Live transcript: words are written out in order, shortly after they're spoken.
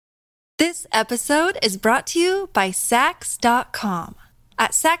This episode is brought to you by Sax.com.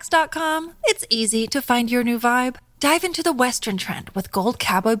 At Sax.com, it's easy to find your new vibe. Dive into the Western trend with gold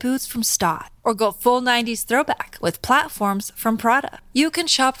cowboy boots from Stott, or go full 90s throwback with platforms from Prada. You can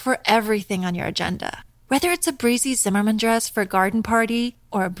shop for everything on your agenda, whether it's a breezy Zimmermann dress for a garden party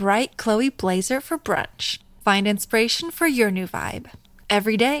or a bright Chloe blazer for brunch. Find inspiration for your new vibe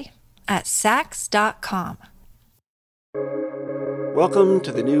every day at Sax.com. Welcome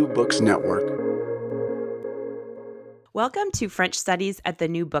to the New Books Network. Welcome to French Studies at the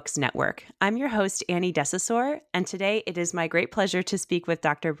New Books Network. I'm your host, Annie Desessor, and today it is my great pleasure to speak with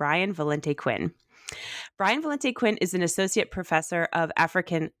Dr. Brian Valente-Quinn. Brian Valente-Quinn is an associate professor of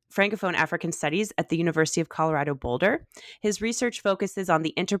Francophone African Studies at the University of Colorado Boulder. His research focuses on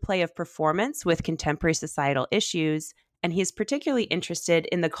the interplay of performance with contemporary societal issues, and he is particularly interested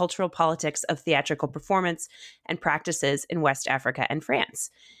in the cultural politics of theatrical performance and practices in West Africa and France.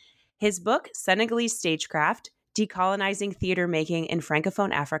 His book, Senegalese Stagecraft, Decolonizing Theater Making in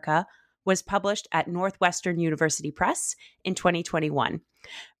Francophone Africa, was published at Northwestern University Press in 2021.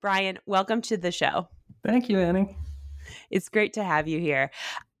 Brian, welcome to the show. Thank you, Annie. It's great to have you here.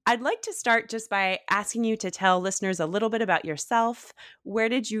 I'd like to start just by asking you to tell listeners a little bit about yourself. Where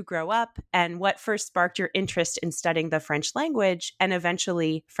did you grow up, and what first sparked your interest in studying the French language and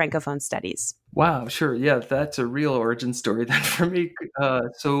eventually Francophone studies? Wow, sure. Yeah, that's a real origin story then for me.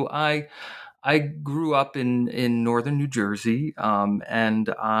 So I grew up in northern New Jersey, and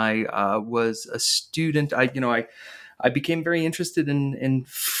I was a student. I became very interested in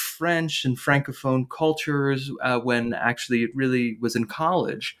French and Francophone cultures when actually it really was in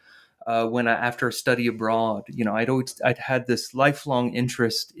college. After a study abroad, I'd had this lifelong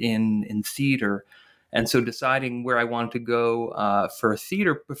interest in theater, and so deciding where I wanted to go for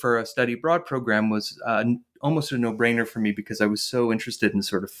a study abroad program was almost a no-brainer for me because I was so interested in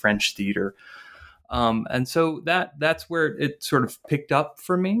sort of French theater. And so that's where it sort of picked up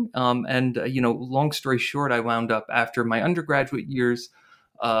for me. Long story short, I wound up after my undergraduate years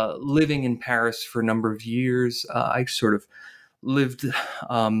living in Paris for a number of years. I sort of lived,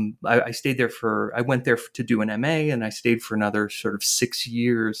 I stayed there I went there to do an MA, and I stayed for another sort of 6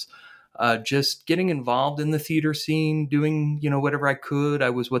 years, just getting involved in the theater scene, doing, whatever I could. I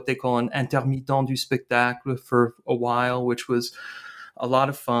was what they call an intermittent du spectacle for a while, which was a lot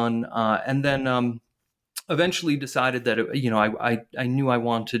of fun. And then eventually decided that, I knew I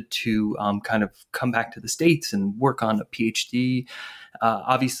wanted to kind of come back to the States and work on a PhD.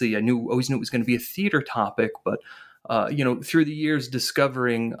 Obviously, I always knew it was going to be a theater topic, but through the years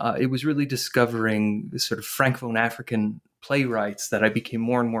it was really discovering the sort of Francophone African playwrights that I became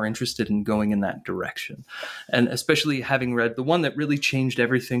more and more interested in going in that direction. And especially having read, the one that really changed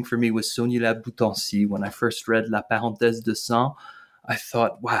everything for me was Sonia Boutancy. When I first read La Parenthèse de Sang, I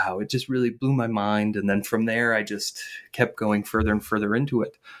thought, wow, it just really blew my mind. And then from there, I just kept going further and further into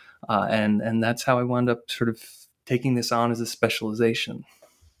it. And that's how I wound up sort of taking this on as a specialization.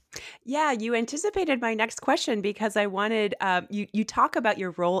 Yeah, you anticipated my next question because I wanted, you talk about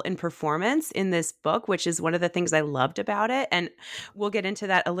your role in performance in this book, which is one of the things I loved about it. And we'll get into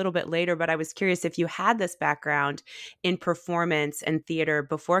that a little bit later, but I was curious if you had this background in performance and theater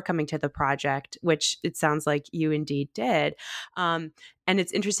before coming to the project, which it sounds like you indeed did. And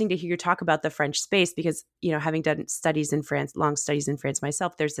it's interesting to hear you talk about the French space because, having done long studies in France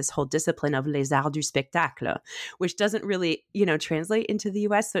myself, there's this whole discipline of les arts du spectacle, which doesn't really, translate into the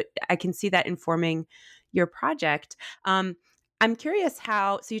US. So I can see that informing your project. I'm curious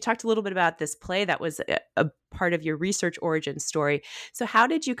so you talked a little bit about this play that was a part of your research origin story. So how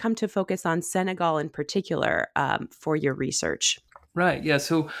did you come to focus on Senegal in particular for your research? Right. Yeah.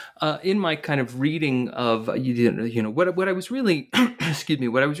 So in my kind of reading of, what I was really,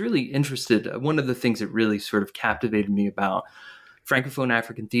 what I was really interested, one of the things that really sort of captivated me about Francophone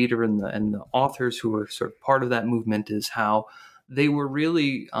African theater and the authors who were sort of part of that movement is how they were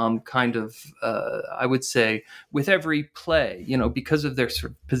really I would say, with every play, because of their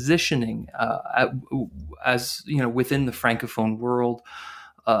sort of positioning as, within the Francophone world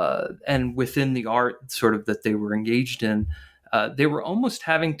and within the art sort of that they were engaged in, they were almost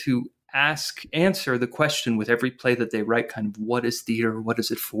having to answer the question with every play that they write, kind of what is theater? What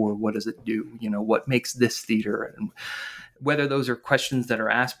is it for? What does it do? What makes this theater? And whether those are questions that are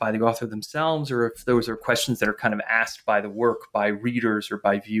asked by the author themselves or if those are questions that are kind of asked by the work, by readers or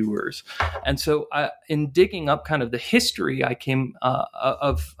by viewers. And so in digging up kind of the history, I came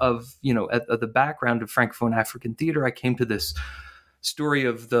of the background of Francophone African theater, I came to this story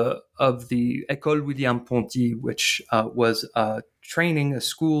of the École William-Ponty, which was a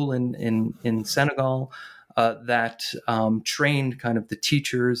school in Senegal that trained kind of the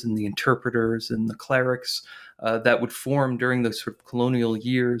teachers and the interpreters and the clerics that would form during those sort of colonial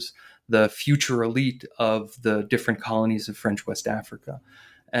years the future elite of the different colonies of French West Africa.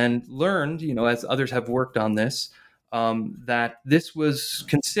 And learned, as others have worked on this, that this was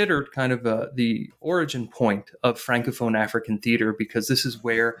considered kind of the origin point of Francophone African theater, because this is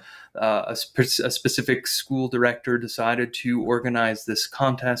where a specific school director decided to organize this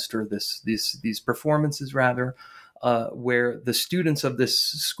contest, or these performances rather, where the students of this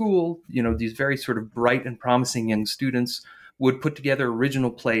school, these very sort of bright and promising young students, would put together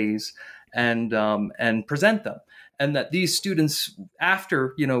original plays and present them. And that these students,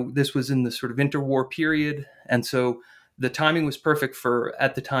 after, this was in the sort of interwar period, and so the timing was perfect for,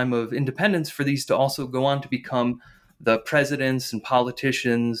 at the time of independence, for these to also go on to become the presidents and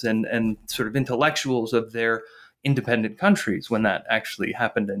politicians and sort of intellectuals of their independent countries when that actually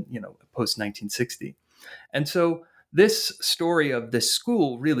happened in, post 1960. And so this story of this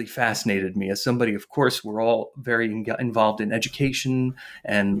school really fascinated me. As somebody, of course, we're all very involved in education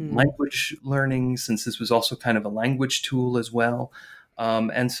and language learning, since this was also kind of a language tool as well.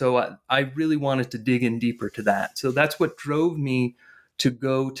 And so I really wanted to dig in deeper to that. So that's what drove me to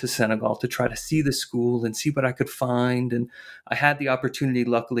go to Senegal, to try to see the school and see what I could find. And I had the opportunity,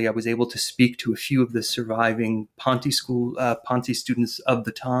 luckily, I was able to speak to a few of the surviving Ponty students of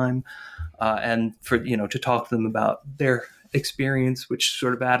the time, and for, to talk to them about their experience, which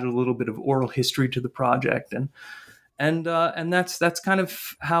sort of added a little bit of oral history to the project. And that's kind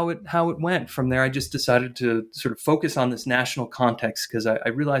of how it went. From there, I just decided to sort of focus on this national context, because I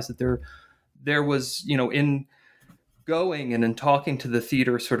realized that there was, in going and in talking to the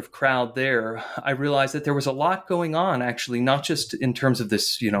theater sort of crowd there, I realized that there was a lot going on, actually, not just in terms of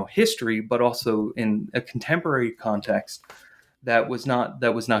this, history, but also in a contemporary context that was not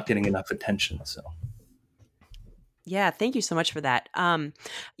getting enough attention. So. Yeah, thank you so much for that. I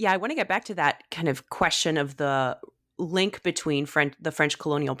want to get back to that kind of question of the link between the French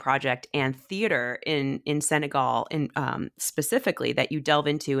colonial project and theater in Senegal, and specifically that you delve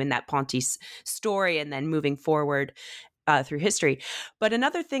into in that Ponty story, and then moving forward through history. But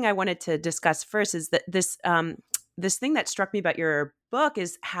another thing I wanted to discuss first is that this thing that struck me about your book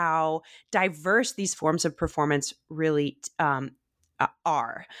is how diverse these forms of performance really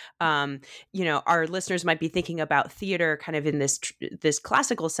are. Our listeners might be thinking about theater kind of in this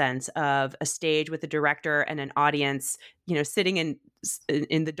classical sense of a stage with a director and an audience, sitting in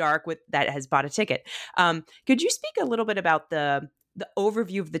the dark that has bought a ticket. Could you speak a little bit about the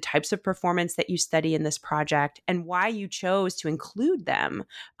overview of the types of performance that you study in this project, and why you chose to include them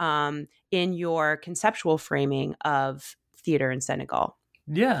in your conceptual framing of theater in Senegal?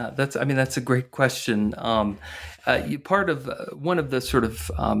 Yeah, that's a great question. Part of one of the sort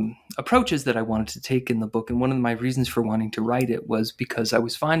of approaches that I wanted to take in the book, and one of my reasons for wanting to write it, was because I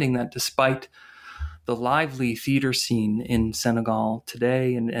was finding that despite the lively theater scene in Senegal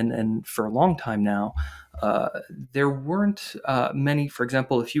today and for a long time now, there weren't many. For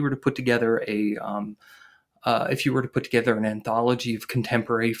example, if you were to put together an anthology of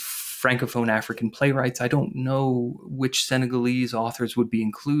contemporary Francophone African playwrights, I don't know which Senegalese authors would be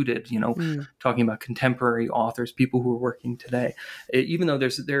included, talking about contemporary authors, people who are working today. Even though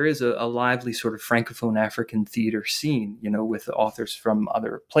there is a lively sort of Francophone African theater scene, with authors from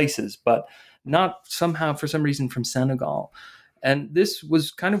other places, but not somehow, for some reason, from Senegal. And this was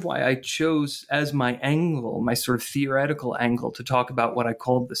kind of why I chose as my angle, my sort of theoretical angle, to talk about what I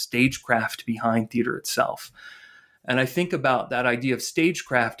called the stagecraft behind theater itself. And I think about that idea of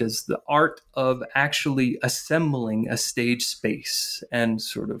stagecraft as the art of actually assembling a stage space, and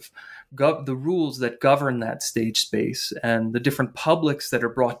sort of the rules that govern that stage space, and the different publics that are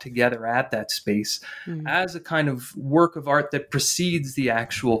brought together at that space as a kind of work of art that precedes the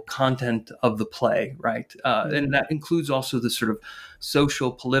actual content of the play, right? And that includes also the sort of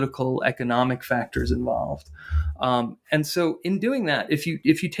social, political, economic factors involved. And so in doing that, if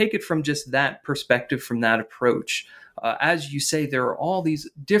you take it from just that perspective, from that approach, as you say, there are all these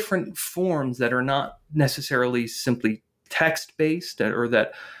different forms that are not necessarily simply text-based, or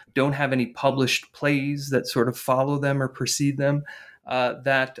that don't have any published plays that sort of follow them or precede them,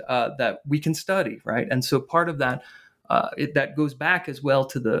 that we can study, right? And so part of that, that goes back as well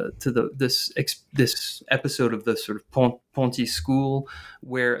to this episode of the sort of Ponty School,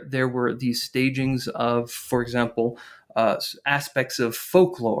 where there were these stagings of, for example, aspects of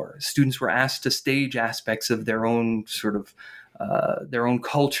folklore. Students were asked to stage aspects of their own sort of their own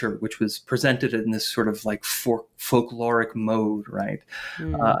culture, which was presented in this sort of like folkloric mode, right?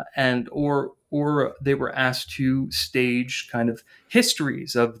 And or they were asked to stage kind of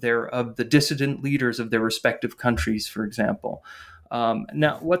histories of the dissident leaders of their respective countries, for example.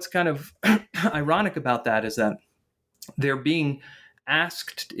 Now, what's kind of ironic about that is that they're being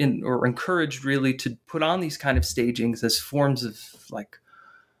asked or encouraged really to put on these kind of stagings as forms of like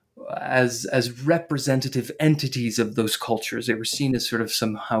as representative entities of those cultures. They were seen as sort of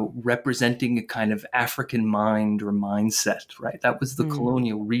somehow representing a kind of African mind or mindset, right? That was the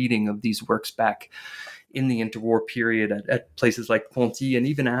colonial reading of these works back in the interwar period at places like Ponty and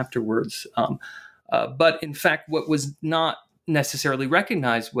even afterwards. But in fact, what was not necessarily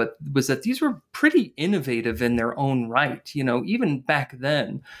recognized was that these were pretty innovative in their own right. Even back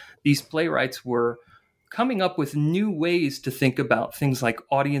then, these playwrights were coming up with new ways to think about things like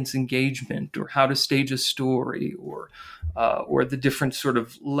audience engagement or how to stage a story or the different sort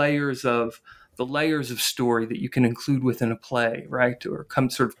of layers of story that you can include within a play, right? Or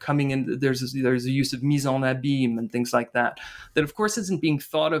coming in, there's a use of mise en abîme and things like that of course isn't being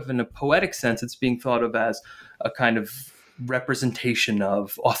thought of in a poetic sense. It's being thought of as a kind of representation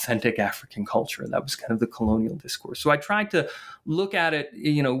of authentic African culture. That was kind of the colonial discourse. So I tried to look at it,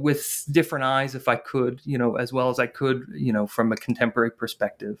 with different eyes, if I could, as well as I could, from a contemporary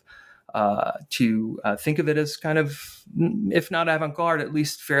perspective, to think of it as kind of, if not avant-garde, at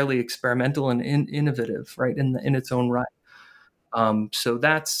least fairly experimental and innovative, right, in its own right. So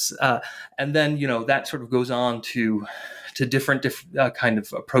that's, and then, that sort of goes on to different kind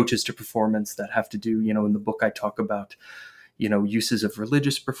of approaches to performance that have to do, in the book I talk about, uses of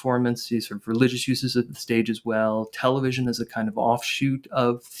religious performance, these sort of religious uses of the stage as well. Television is a kind of offshoot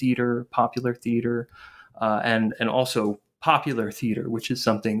of theater, popular theater, and also popular theater, which is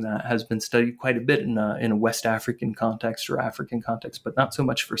something that has been studied quite a bit in a West African context or African context, but not so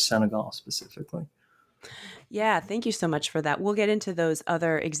much for Senegal specifically. Yeah, thank you so much for that. We'll get into those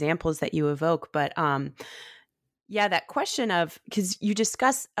other examples that you evoke, but that question of, because you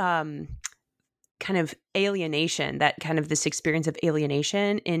discuss kind of alienation, that kind of this experience of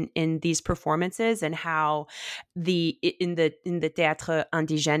alienation in these performances, and how in the théâtre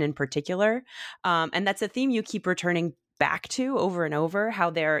indigène in particular, and that's a theme you keep returning back to over and over, how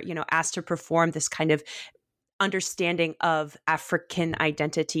they're asked to perform this kind of understanding of African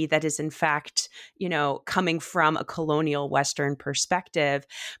identity that is in fact, coming from a colonial Western perspective,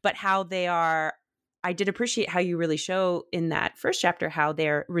 but how they are. I did appreciate how you really show in that first chapter how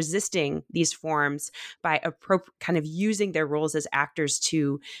they're resisting these forms by kind of using their roles as actors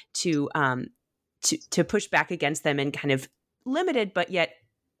to push back against them in kind of limited but yet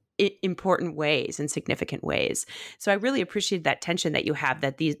important ways and significant ways. So I really appreciate that tension that you have,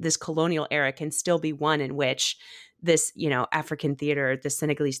 that this colonial era can still be one in which this, African theater, the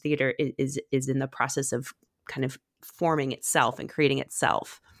Senegalese theater is in the process of kind of forming itself and creating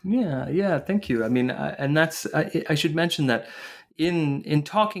itself. Yeah. Thank you. I mean, and that's, I should mention that in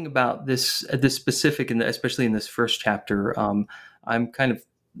talking about this specific, and especially in this first chapter, I'm kind of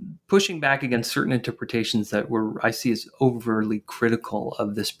pushing back against certain interpretations that I see as overly critical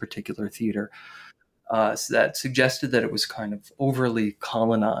of this particular theater, that suggested that it was kind of overly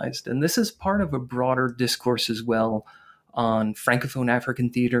colonized. And this is part of a broader discourse as well on Francophone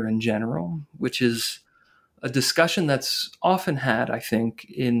African theater in general, which is a discussion that's often had, I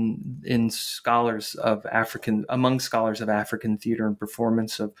think, among scholars of African theater and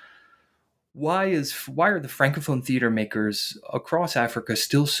performance, of why are the Francophone theater makers across Africa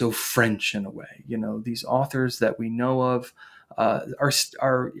still so French in a way? These authors that we know of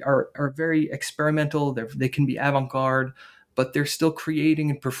are very experimental. They can be avant-garde, but they're still creating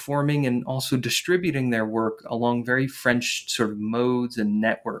and performing and also distributing their work along very French sort of modes and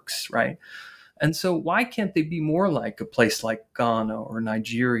networks, right? And so why can't they be more like a place like Ghana or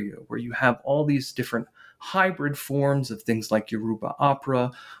Nigeria, where you have all these different hybrid forms of things like Yoruba opera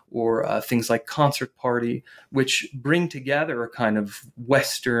or things like concert party, which bring together a kind of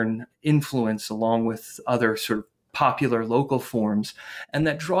Western influence along with other sort of popular local forms, and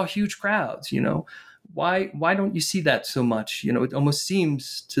that draw huge crowds, Why don't you see that so much? It almost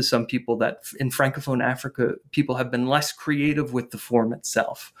seems to some people that in Francophone Africa, people have been less creative with the form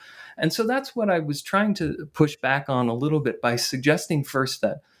itself. And so that's what I was trying to push back on a little bit by suggesting first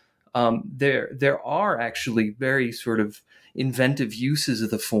that there are actually very sort of inventive uses of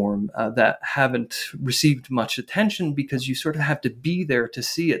the form that haven't received much attention because you sort of have to be there to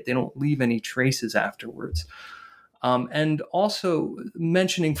see it. They don't leave any traces afterwards. And also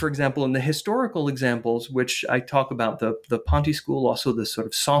mentioning, for example, in the historical examples, which I talk about the Ponty School, also the sort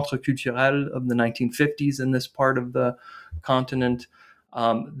of Centre Culturel of the 1950s in this part of the continent,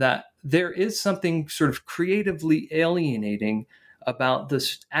 that there is something sort of creatively alienating about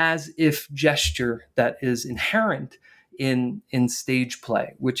this as if gesture that is inherent in stage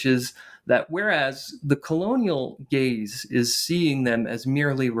play, which is that whereas the colonial gaze is seeing them as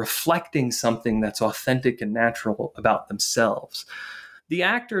merely reflecting something that's authentic and natural about themselves, the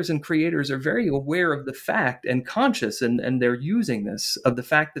actors and creators are very aware of the fact and conscious, and they're using this, of the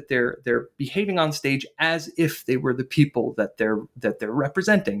fact that they're behaving on stage as if they were the people that they're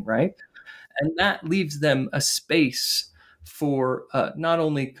representing, right? And that leaves them a space for not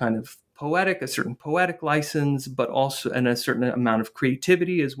only kind of a certain poetic license, but also, and a certain amount of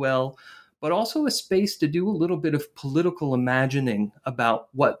creativity as well, but also a space to do a little bit of political imagining about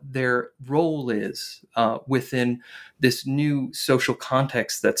what their role is within this new social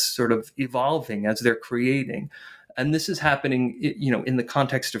context that's sort of evolving as they're creating. And this is happening, in the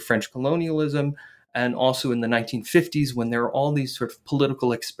context of French colonialism, and also in the 1950s, when there are all these sort of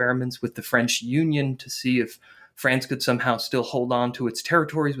political experiments with the French Union to see if France could somehow still hold on to its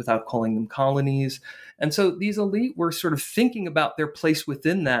territories without calling them colonies. And so these elite were sort of thinking about their place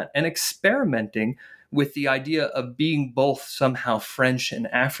within that and experimenting with the idea of being both somehow French and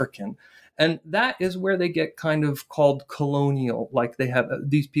African. And that is where they get kind of called colonial, like they have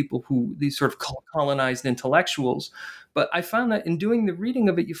these people these sort of colonized intellectuals. But I found that in doing the reading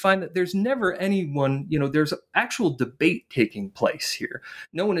of it, you find that there's never anyone, there's actual debate taking place here.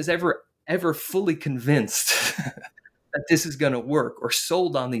 No one is ever fully convinced that this is going to work, or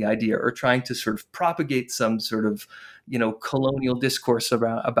sold on the idea, or trying to sort of propagate some sort of, colonial discourse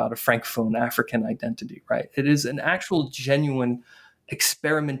about a Francophone African identity, right? It is an actual genuine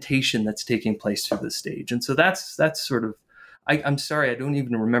experimentation that's taking place through the stage. And so that's sort of, I'm sorry, I don't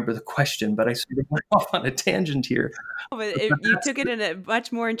even remember the question, but I sort of went off on a tangent here. But you took it in a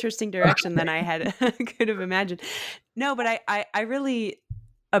much more interesting direction than I had could have imagined. No, but I really,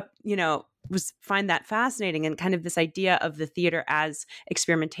 find that fascinating, and kind of this idea of the theater as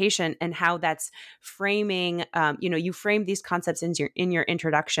experimentation, and how that's framing. You frame these concepts in your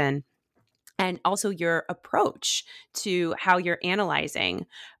introduction, and also your approach to how you're analyzing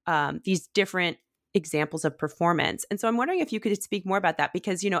these different examples of performance. And so I'm wondering if you could speak more about that,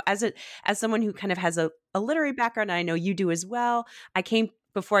 because, as someone who kind of has a literary background, and I know you do as well,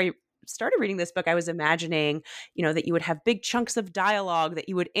 before I started reading this book, I was imagining, that you would have big chunks of dialogue that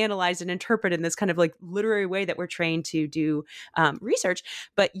you would analyze and interpret in this kind of like literary way that we're trained to do research.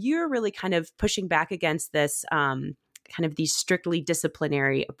 But you're really kind of pushing back against this kind of these strictly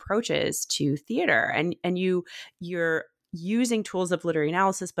disciplinary approaches to theater, and you're using tools of literary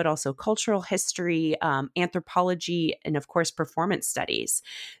analysis, but also cultural history, anthropology, and of course performance studies.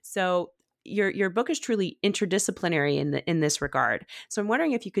 So your book is truly interdisciplinary in this regard. So I'm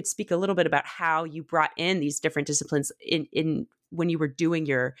wondering if you could speak a little bit about how you brought in these different disciplines in when you were doing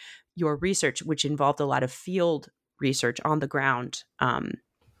your research, which involved a lot of field research, on the ground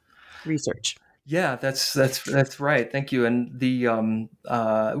research. Yeah, that's right. Thank you. And the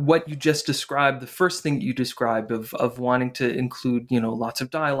what you just described, the first thing you described of wanting to include, lots of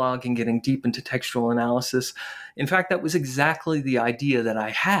dialogue and getting deep into textual analysis. In fact, that was exactly the idea that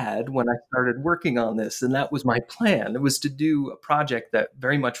I had when I started working on this, and that was my plan. It was to do a project that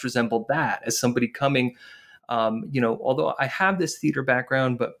very much resembled that, as somebody coming. Although I have this theater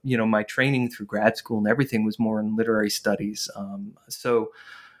background, but my training through grad school and everything was more in literary studies.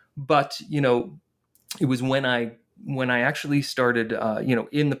 But it was when I actually started,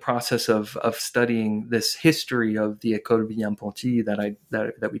 in the process of studying this history of the École Valente-Quinn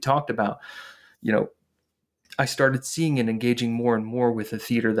that we talked about, I started seeing and engaging more and more with a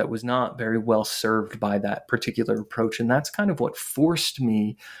theater that was not very well served by that particular approach, and that's kind of what forced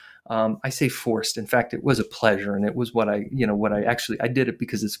me. I say forced. In fact, it was a pleasure, and it was what I did it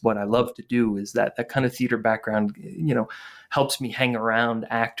because it's what I love to do. Is that kind of theater background, helps me hang around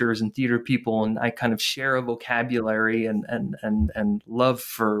actors and theater people, and I kind of share a vocabulary and love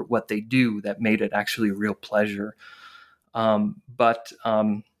for what they do that made it actually a real pleasure. But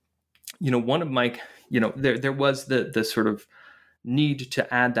one of my, there was the sort of need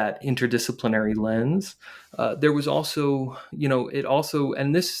to add that interdisciplinary lens. There was also,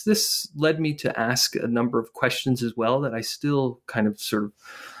 and this led me to ask a number of questions as well that I still kind of sort of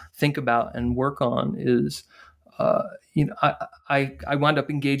think about and work on. Is, I wound up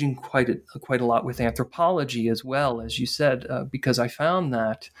engaging quite a lot with anthropology as well, as you said, because I found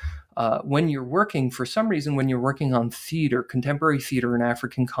that when you're working on theater, contemporary theater in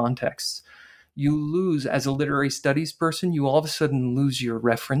African contexts, you lose, as a literary studies person, you all of a sudden lose your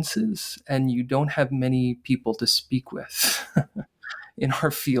references, and you don't have many people to speak with in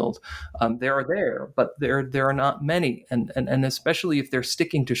our field. There are there, but there are not many, and especially if they're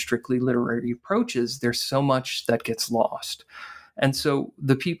sticking to strictly literary approaches, there's so much that gets lost. And so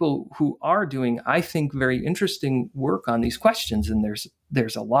the people who are doing, I think, very interesting work on these questions, and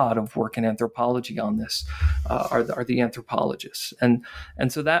there's a lot of work in anthropology on this, are the anthropologists. And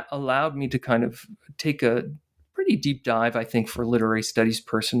so that allowed me to kind of take a pretty deep dive, I think, for a literary studies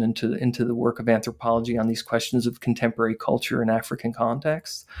person into the work of anthropology on these questions of contemporary culture in African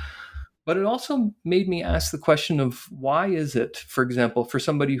contexts. But it also made me ask the question of why is it, for example, for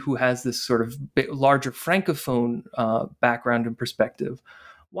somebody who has this sort of larger Francophone background and perspective,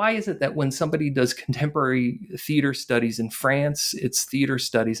 why is it that when somebody does contemporary theater studies in France, it's theater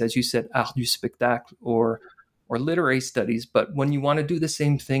studies, as you said, art du spectacle, or literary studies, but when you want to do the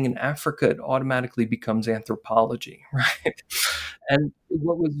same thing in Africa, it automatically becomes anthropology, right? And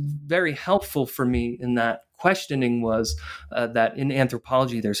what was very helpful for me in that questioning was that in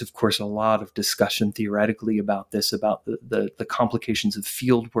anthropology, there's of course a lot of discussion theoretically about this, about the complications of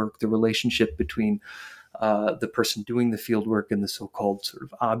field work, the relationship between the person doing the field work and the so-called sort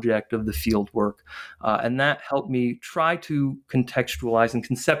of object of the field work. And that helped me try to contextualize and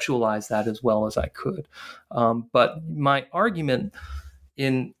conceptualize that as well as I could. But my argument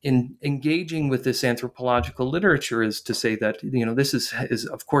in engaging with this anthropological literature is to say that, this is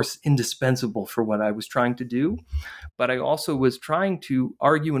of course indispensable for what I was trying to do. But I also was trying to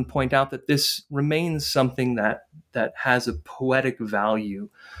argue and point out that this remains something that has a poetic value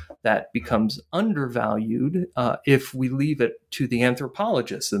that becomes undervalued if we leave it to the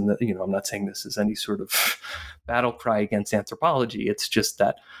anthropologists. And I'm not saying this is any sort of battle cry against anthropology. It's just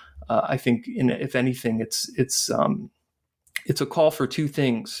that I think, if anything, it's a call for two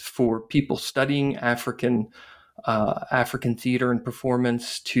things: for people studying African theater and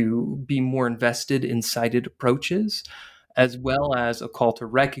performance to be more invested in cited approaches, as well as a call to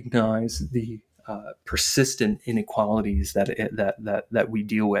recognize the persistent inequalities that we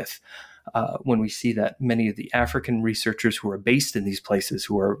deal with when we see that many of the African researchers who are based in these places,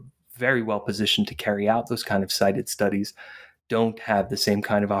 who are very well positioned to carry out those kind of cited studies, don't have the same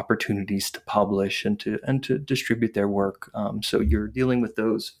kind of opportunities to publish and to distribute their work. So you're dealing with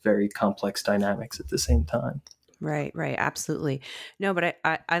those very complex dynamics at the same time. Right, absolutely. No, but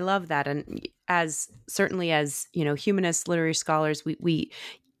I love that, and certainly as humanist literary scholars, we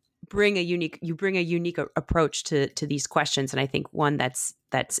bring a unique approach to these questions, and I think one that's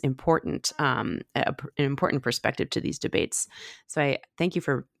important, an important perspective to these debates. So I thank you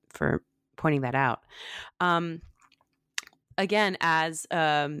for pointing that out. Again, as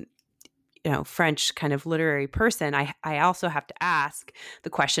French kind of literary person, I also have to ask the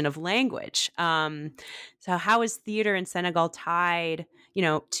question of language. So how is theater in Senegal tied,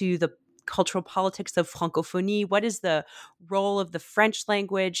 to the cultural politics of Francophonie? What is the role of the French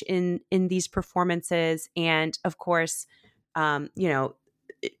language in these performances? And of course,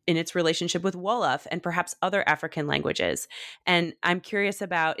 in its relationship with Wolof and perhaps other African languages. And I'm curious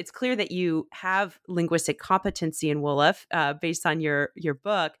about, it's clear that you have linguistic competency in Wolof based on your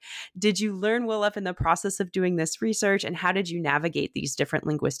book. Did you learn Wolof in the process of doing this research, and how did you navigate these different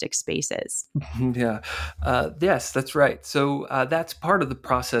linguistic spaces? Yeah. Yes, that's right. So that's part of the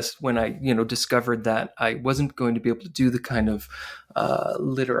process when I, discovered that I wasn't going to be able to do the kind of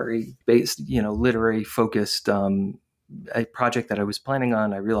literary focused a project that I was planning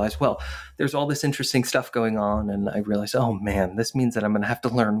on. I realized, well, there's all this interesting stuff going on, and I realized, oh man, this means that I'm going to have to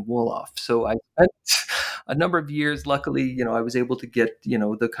learn Wolof. So I spent a number of years. Luckily, I was able to get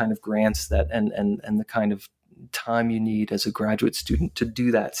the kind of grants that and the kind of time you need as a graduate student to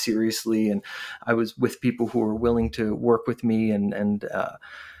do that seriously. And I was with people who were willing to work with me, and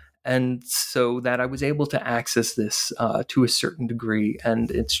so that I was able to access this to a certain degree. And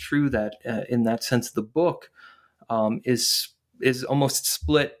it's true that in that sense, the book is almost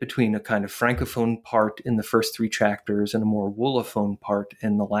split between a kind of Francophone part in the first three chapters and a more Wolophone part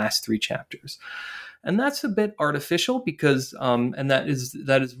in the last three chapters. And that's a bit artificial because, and that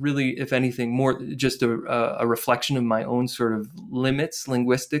is really, if anything, more just a reflection of my own sort of limits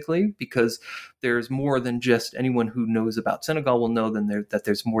linguistically, because there's more than just anyone who knows about Senegal will know that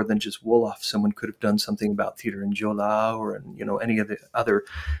there's more than just Wolof. Someone could have done something about theater in Jola or in, any of the other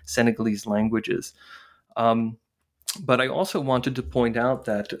Senegalese languages. But I also wanted to point out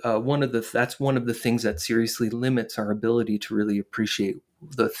that that's one of the things that seriously limits our ability to really appreciate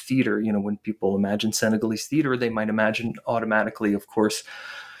the theater. When people imagine Senegalese theater, they might imagine automatically, of course,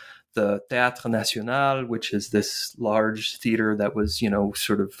 the Théâtre National, which is this large theater that was,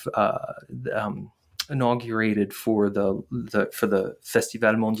 sort of inaugurated for the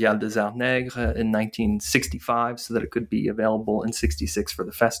Festival Mondial des Arts Nègres in 1965, so that it could be available in '66 for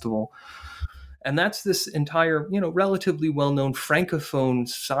the festival. And that's this entire, relatively well-known Francophone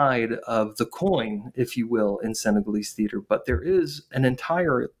side of the coin, if you will, in Senegalese theater. But there is an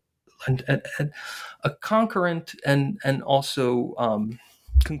entire, a concurrent and also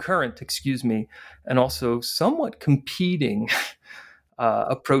concurrent, and also somewhat competing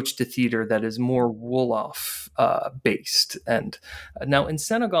approach to theater that is more Wolof based. And now in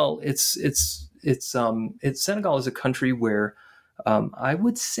Senegal, Senegal is a country where I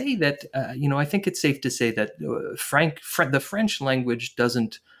would say that I think it's safe to say that the French language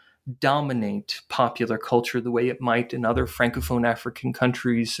doesn't dominate popular culture the way it might in other Francophone African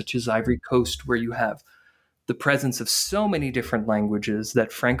countries, such as Ivory Coast, where you have the presence of so many different languages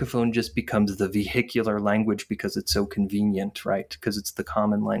that Francophone just becomes the vehicular language because it's so convenient, right? Because it's the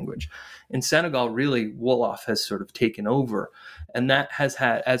common language. In Senegal, really, Wolof has sort of taken over, and that has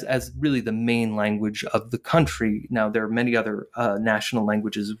had as really the main language of the country. Now, there are many other national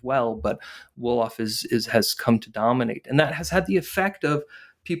languages as well, but Wolof has come to dominate, and that has had the effect of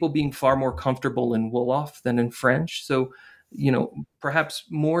people being far more comfortable in Wolof than in French. So, perhaps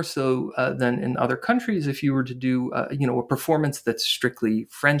more so than in other countries, if you were to do, a performance that's strictly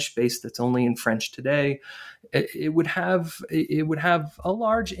French-based, that's only in French today, it would have a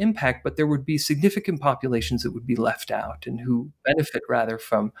large impact, but there would be significant populations that would be left out and who benefit rather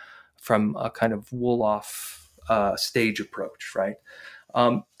from a kind of Wolof stage approach, right?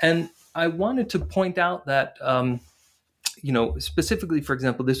 And I wanted to point out that, specifically, for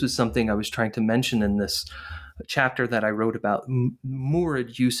example, this was something I was trying to mention in this chapter that I wrote about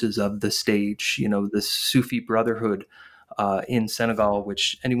Mourid uses of the stage, the Sufi brotherhood in Senegal,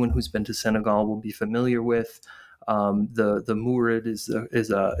 which anyone who's been to Senegal will be familiar with. The Mourid is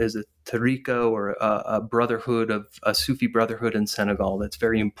a tariqa, or a brotherhood, of a Sufi brotherhood in Senegal that's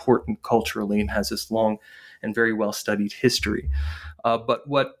very important culturally and has this long and very well studied history. But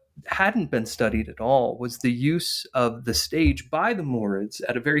what hadn't been studied at all was the use of the stage by the Mourids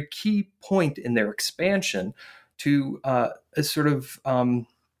at a very key point in their expansion to sort of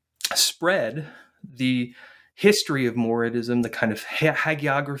spread the history of Mouridism, the kind of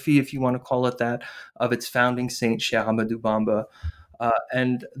hagiography, if you want to call it that, of its founding saint, Cheikh Ahmadou Bamba,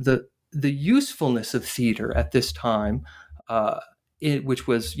 and the usefulness of theater at this time, which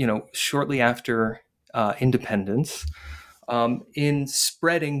was shortly after independence, in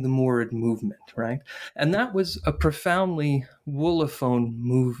spreading the Mourid movement, right? And that was a profoundly Wolophone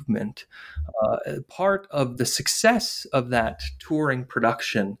movement. Part of the success of that touring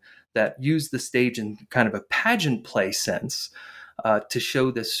production that used the stage in kind of a pageant play sense to show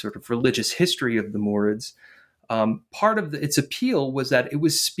this sort of religious history of the Mourids. Part of its appeal was that it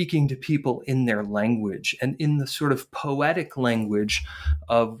was speaking to people in their language and in the sort of poetic language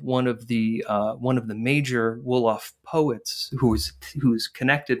of one of the major Wolof poets who's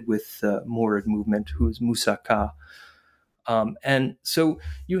connected with the Mourid movement, who is Moussa Ka. And so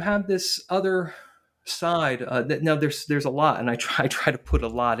you have this other side. Now there's a lot, and I try to put a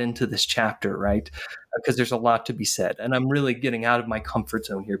lot into this chapter, right? Because there's a lot to be said, and I'm really getting out of my comfort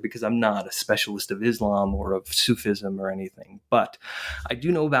zone here because I'm not a specialist of Islam or of Sufism or anything, but I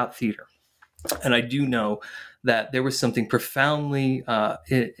do know about theater, and I do know that there was something profoundly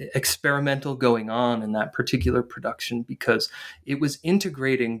experimental going on in that particular production, because it was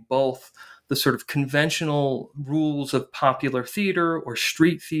integrating both the sort of conventional rules of popular theater or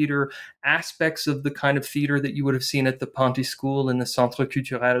street theater, aspects of the kind of theater that you would have seen at the Ponty School and the Centre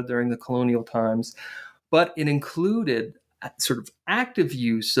Culturel during the colonial times. But it included sort of active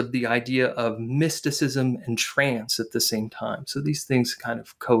use of the idea of mysticism and trance at the same time. So these things kind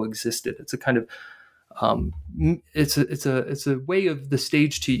of coexisted. It's a kind of it's a way of the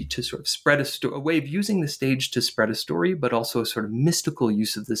stage to sort of spread a story, a way of using the stage to spread a story, but also a sort of mystical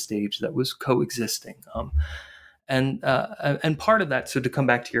use of the stage that was coexisting. And part of that, so to come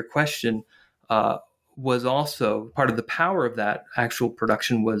back to your question, was also part of the power of that actual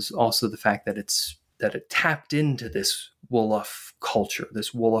production was also the fact that it tapped into this Wolof culture,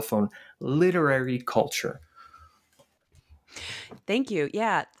 this Wolophone literary culture. Thank you.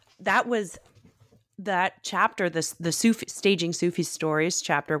 Yeah, that chapter, the Sufi, staging Sufi stories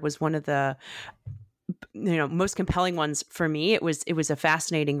chapter, was one of the most compelling ones for me. It was a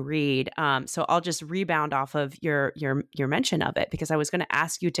fascinating read. So I'll just rebound off of your mention of it, because I was going to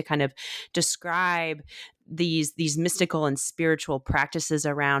ask you to kind of describe these mystical and spiritual practices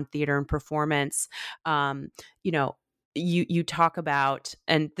around theater and performance. you talk about,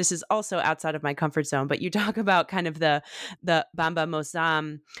 and this is also outside of my comfort zone, but you talk about kind of the Bamba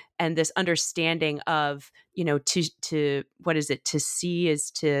Mozam and this understanding of, to what is it, to see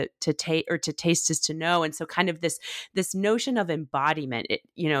is to taste, or to taste is to know. And so kind of this notion of embodiment,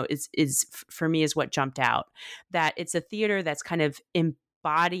 is for me is what jumped out, that it's a theater that's kind of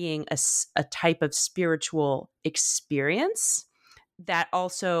embodying a type of spiritual experience that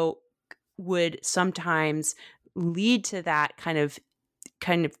also would sometimes lead to that kind of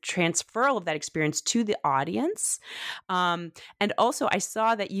transferal of that experience to the audience. And also I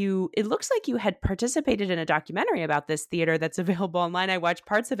saw that it looks like you had participated in a documentary about this theater that's available online. I watched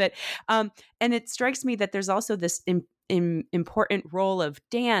parts of it. And it strikes me that there's also this important role of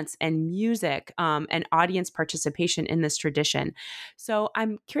dance and music, and audience participation in this tradition. So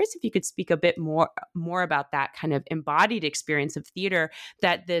I'm curious if you could speak a bit more about that kind of embodied experience of theater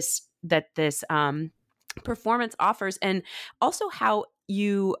that this performance offers, and also how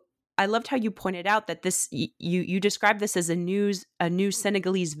I loved how you pointed out that you described this as a new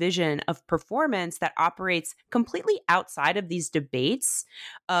Senegalese vision of performance that operates completely outside of these debates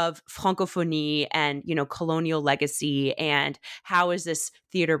of Francophonie and, colonial legacy, and how is this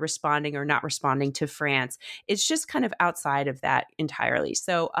theater responding or not responding to France. It's just kind of outside of that entirely.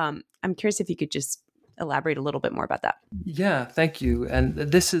 So I'm curious if you could just elaborate a little bit more about that. Yeah, thank you. And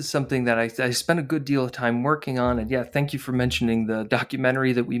this is something that I spent a good deal of time working on. And yeah, thank you for mentioning the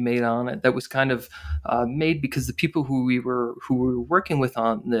documentary that we made on it. That was kind of made because the people who we were working with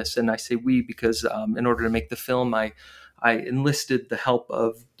on this, and I say we because in order to make the film, I enlisted the help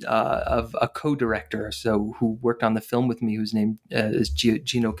of a co-director, so who worked on the film with me, whose name is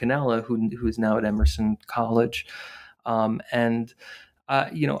Gino Canella, who is now at Emerson College, and.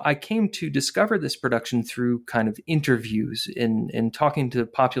 I came to discover this production through kind of interviews in talking to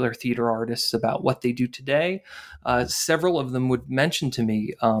popular theater artists about what they do today. Several of them would mention to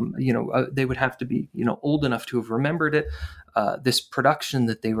me, they would have to be, old enough to have remembered it, this production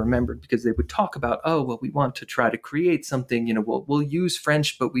that they remembered, because they would talk about, oh, well, we want to try to create something, we'll use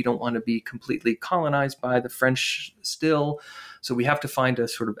French, but we don't want to be completely colonized by the French still. So we have to find a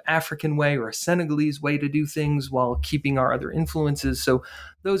sort of African way or a Senegalese way to do things while keeping our other influences. So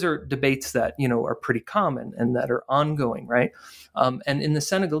those are debates that, are pretty common and that are ongoing, right? And in the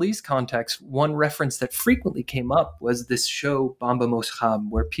Senegalese context, one reference that frequently came up was this show, Bamba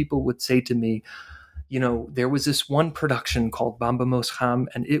Mosram, where people would say to me, there was this one production called Bamba Mosram,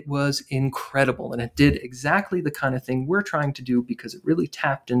 and it was incredible. And it did exactly the kind of thing we're trying to do, because it really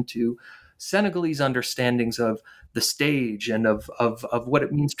tapped into Senegalese understandings of the stage and of what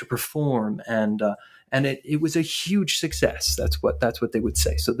it means to perform, and it was a huge success. That's what they would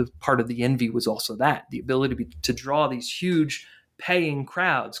say. So the part of the envy was also that the ability to draw these huge paying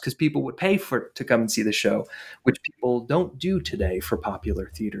crowds, because people would pay to come and see the show, which people don't do today for popular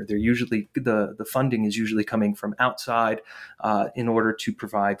theater. They're usually the funding is usually coming from outside in order to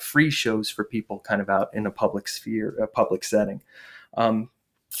provide free shows for people kind of out in a public sphere, a public setting.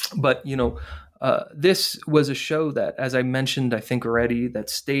 But this was a show that, as I mentioned, I think already,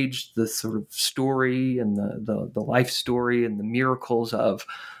 that staged the sort of story and the life story and the miracles of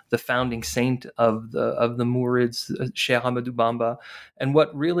the founding saint of the Mourids, Cheikh Ahmadou Bamba. And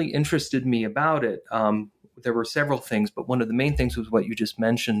what really interested me about it, there were several things, but one of the main things was what you just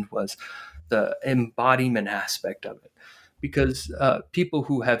mentioned, was the embodiment aspect of it. Because people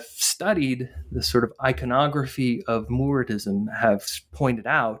who have studied the sort of iconography of Mouridism have pointed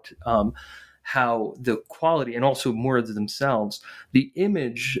out how the quality, and also Mourids themselves, the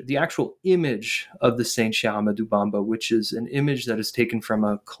actual image of the Saint Cheikh Ahmadou Bamba, which is an image that is taken from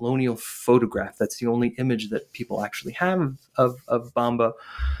a colonial photograph. That's the only image that people actually have of Bamba,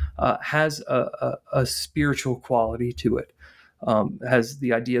 has a spiritual quality to it. Has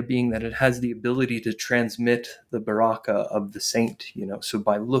the idea being that it has the ability to transmit the baraka of the saint, so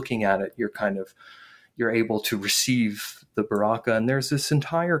by looking at it, you're able to receive the baraka, and there's this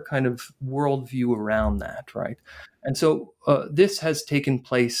entire kind of worldview around that, right? And so this has taken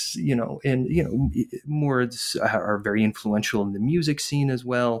place, Mourids are very influential in the music scene as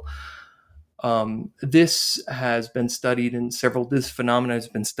well. This has been studied this phenomena has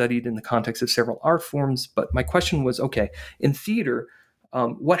been studied in the context of several art forms. But my question was, okay, in theater,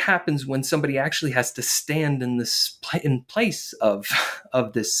 what happens when somebody actually has to stand in place of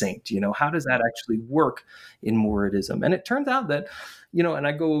this saint? How does that actually work in Mouridism? And it turns out that, and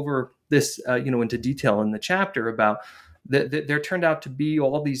I go over this, into detail in the chapter about there turned out to be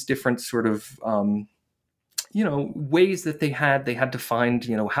all these different sort of ways that they had to find,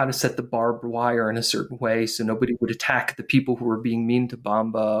 how to set the barbed wire in a certain way so nobody would attack the people who were being mean to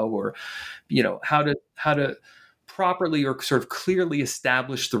Bamba, or, how to properly or sort of clearly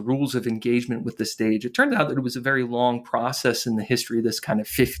established the rules of engagement with the stage. It turned out that it was a very long process in the history of this kind of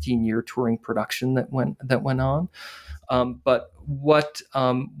 15-year touring production that went on. But what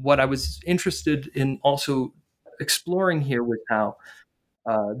I was interested in also exploring here was how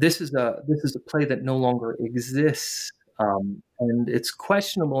this is a play that no longer exists, and it's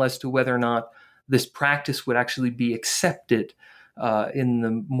questionable as to whether or not this practice would actually be accepted in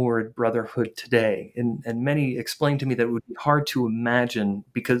the Moorish Brotherhood today. And many explained to me that it would be hard to imagine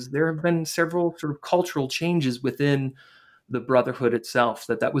because there have been several sort of cultural changes within the Brotherhood itself,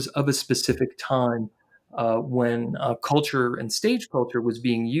 that was of a specific time when culture and stage culture was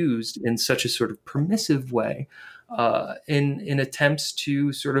being used in such a sort of permissive way in attempts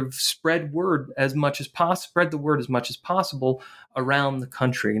to sort of spread the word as much as possible around the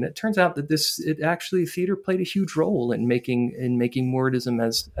country. And it turns out that theater played a huge role in making Mouridism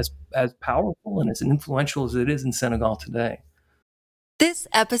as powerful and as influential as it is in Senegal today. This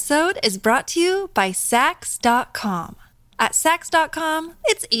episode is brought to you by Sax.com. At Sax.com,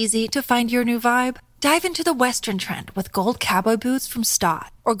 it's easy to find your new vibe. Dive into the Western trend with gold cowboy boots from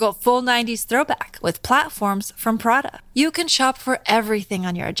Stott, or go full 90s throwback with platforms from Prada. You can shop for everything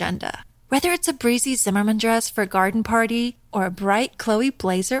on your agenda, whether it's a breezy Zimmermann dress for a garden party or a bright Chloe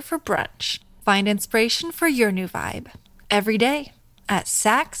blazer for brunch. Find inspiration for your new vibe every day at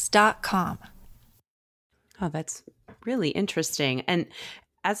Sax.com. Oh, that's really interesting. And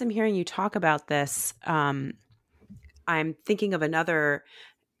as I'm hearing you talk about this, I'm thinking of another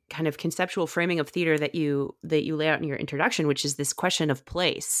kind of conceptual framing of theater that you lay out in your introduction, which is this question of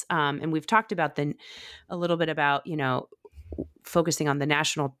place. And we've talked about a little bit about, focusing on the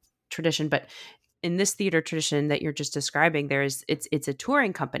national tradition, but in this theater tradition that you're just describing, it's a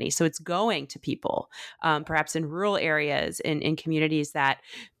touring company. So it's going to people, perhaps in rural areas, in communities that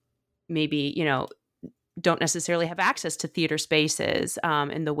maybe, don't necessarily have access to theater spaces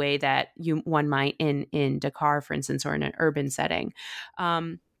in the way that one might in Dakar, for instance, or in an urban setting.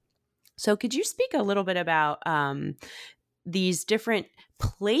 So could you speak a little bit about these different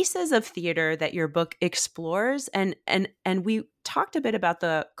places of theater that your book explores? And we talked a bit about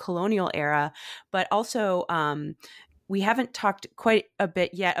the colonial era, but also we haven't talked quite a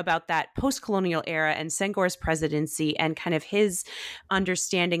bit yet about that post-colonial era and Senghor's presidency and kind of his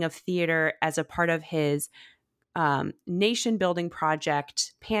understanding of theater as a part of his nation-building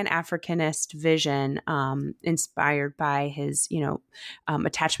project, Pan-Africanist vision, inspired by his,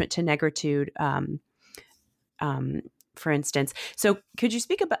 attachment to negritude, for instance. So could you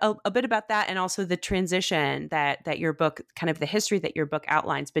speak a bit about that and also the transition that your book, kind of the history that your book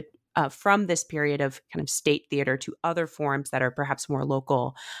outlines, but from this period of kind of state theater to other forms that are perhaps more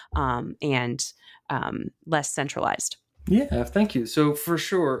local and less centralized? Yeah, thank you. So for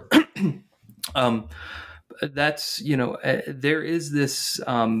sure, that's there is this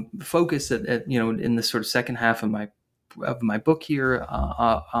focus at in the sort of second half of my book here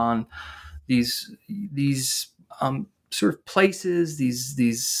on these sort of places,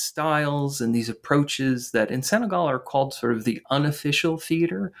 these styles and these approaches that in Senegal are called sort of the unofficial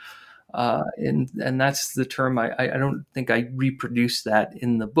theater. And that's the term. I don't think I reproduced that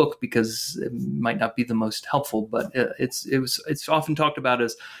in the book because it might not be the most helpful, but it's often talked about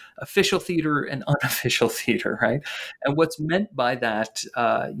as official theater and unofficial theater, right? And what's meant by that,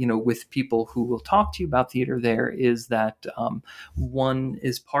 with people who will talk to you about theater there is that one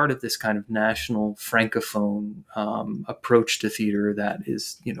is part of this kind of national Francophone approach to theater that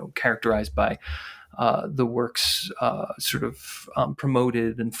is, characterized by the works sort of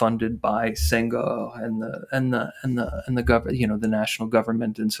promoted and funded by Senghor and the government, the national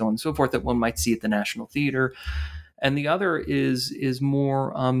government, and so on and so forth, that one might see at the National Theater. And the other is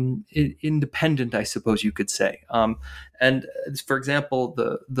more independent, I suppose you could say. And for example,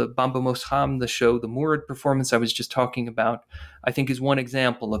 the Bamba Mosram, the show, the Mourad performance I was just talking about, I think is one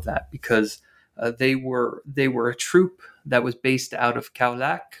example of that, because they were a troupe that was based out of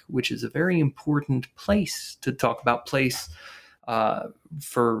Kaolack, which is a very important place to talk about place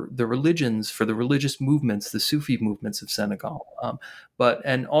for the religions, for the religious movements, the Sufi movements of Senegal,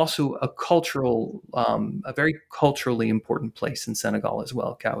 and also a very culturally important place in Senegal as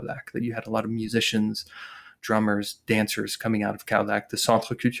well, Kaolack, that you had a lot of musicians, drummers, dancers coming out of Kaolack. The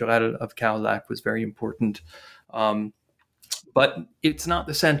Centre Culturel of Kaolack was very important. But it's not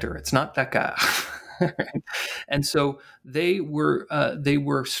the center. It's not Dakar. And so they were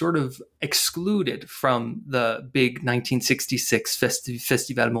sort of excluded from the big 1966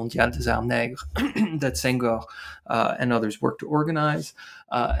 Festival Mondial des Arts Nègres that Senghor and others worked to organize.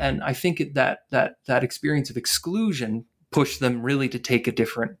 And I think that experience of exclusion pushed them really to take a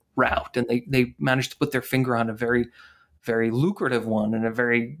different route, and they managed to put their finger on a very, very lucrative one and a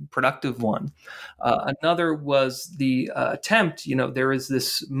very productive one. Another was the attempt. There is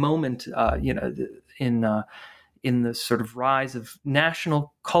this moment, in the sort of rise of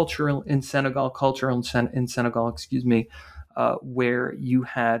national culture in Senegal, excuse me, where you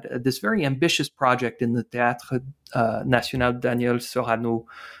had this very ambitious project in the Théâtre National Daniel Sorano,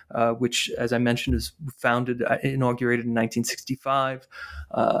 which, as I mentioned, is inaugurated in 1965,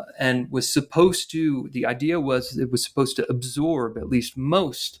 and was supposed to, the idea was it was supposed to absorb at least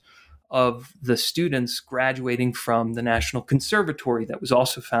most of the students graduating from the National Conservatory that was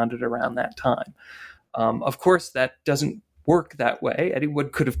also founded around that time. Of course, that doesn't work that way. Anyone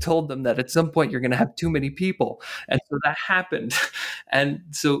could have told them that at some point you're going to have too many people. And so that happened. And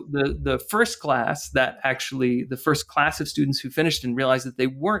so the first class of students who finished and realized that they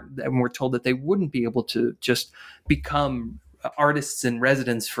weren't, and were told that they wouldn't be able to just become artists in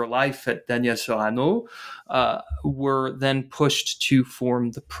residence for life at Daniel Sorano, were then pushed to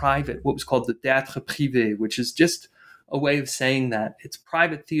form what was called the Théâtre Privé, which is just a way of saying that it's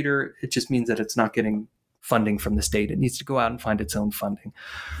private theater. It just means that it's not getting funding from the state. It needs to go out and find its own funding.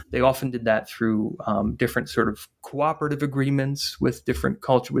 They often did that through different sort of cooperative agreements with different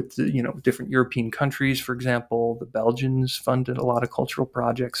different European countries. For example, the Belgians funded a lot of cultural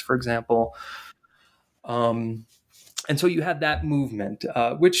projects, for example. And so you had that movement,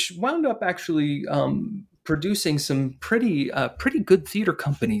 which wound up actually producing some pretty good theater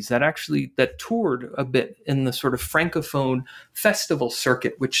companies that toured a bit in the sort of Francophone festival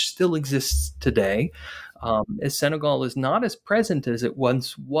circuit, which still exists today. As Senegal is not as present as it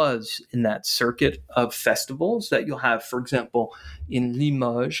once was in that circuit of festivals that you'll have, for example, in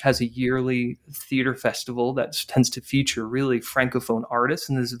Limoges has a yearly theater festival that tends to feature really Francophone artists,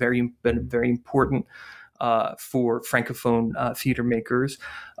 and this has been very important for Francophone theater makers.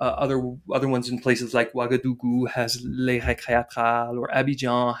 Other ones in places like Ouagadougou has Les Récréatrales, or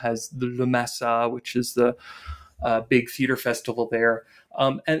Abidjan has the Le Massa, which is the big theater festival there.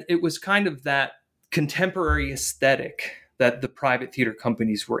 And it was kind of that contemporary aesthetic that the private theater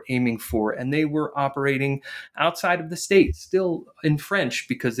companies were aiming for, and they were operating outside of the state, still in French,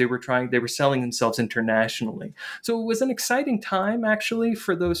 because they were selling themselves internationally. So it was an exciting time actually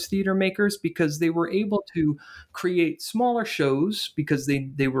for those theater makers, because they were able to create smaller shows because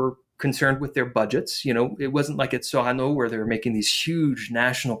they were concerned with their budgets. It wasn't like at Sorano where they were making these huge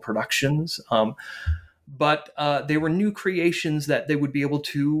national productions. But they were new creations that they would be able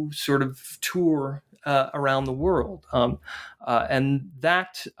to sort of tour around the world. And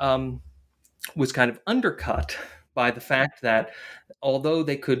that was kind of undercut by the fact that although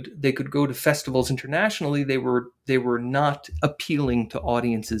they could go to festivals internationally, they were not appealing to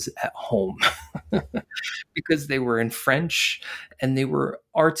audiences at home because they were in French and they were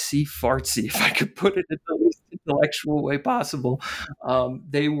artsy fartsy, if I could put it in the least intellectual way possible.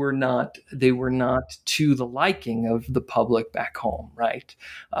 They were not to the liking of the public back home, right?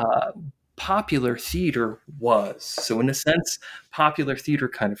 Popular theater was. So in a sense, popular theater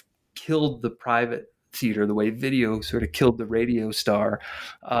kind of killed the private theater the way video sort of killed the radio star,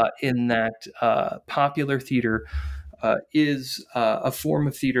 in that popular theater is a form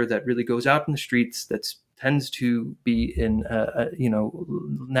of theater that really goes out in the streets, that tends to be in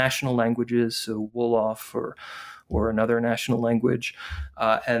national languages, so Wolof or another national language,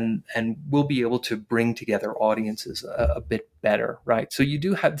 and we'll be able to bring together audiences a bit better, right? So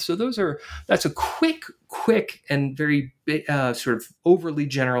that's a quick and very sort of overly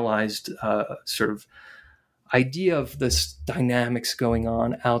generalized sort of idea of this dynamics going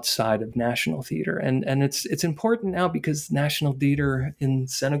on outside of national theater, and it's important now because national theater in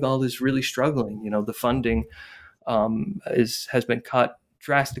Senegal is really struggling. The funding has been cut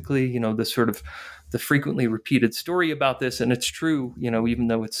drastically. The frequently repeated story about this, and it's true, even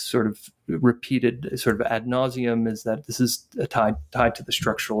though it's sort of repeated sort of ad nauseum, is that this is tied to the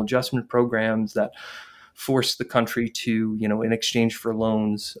structural adjustment programs that force the country to, in exchange for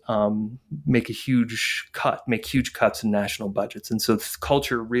loans, make huge cuts in national budgets. And so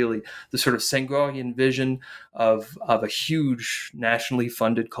culture really, the sort of Senghorian vision of a huge nationally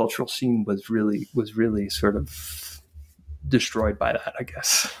funded cultural scene was really sort of destroyed by that, I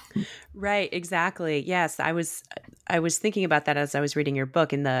guess. Right, exactly. Yes, I was thinking about that as I was reading your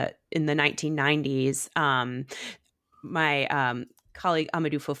book in the 1990s. My colleague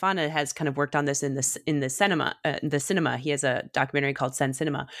Amadou Fofana has kind of worked on this in the cinema. He has a documentary called Sen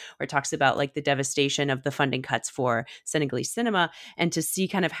Cinema, where it talks about like the devastation of the funding cuts for Senegalese cinema, and to see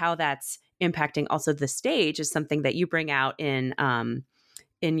kind of how that's impacting also the stage is something that you bring out in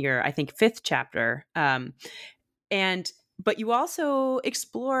your, I think, 5th chapter. But you also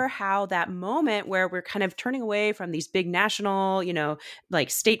explore how that moment where we're kind of turning away from these big national,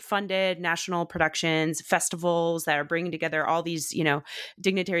 like state-funded national productions, festivals that are bringing together all these,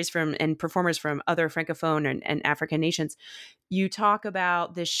 dignitaries from and performers from other Francophone and African nations. You talk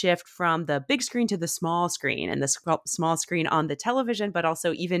about this shift from the big screen to the small screen, and the small screen on the television, but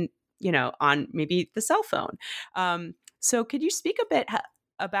also even, on maybe the cell phone. So could you speak a bit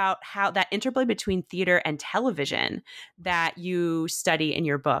about how that interplay between theater and television that you study in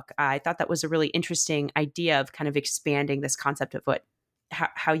your book? I thought that was a really interesting idea of kind of expanding this concept of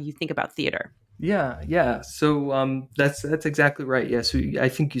how you think about theater. Yeah. So that's exactly right. Yeah. So I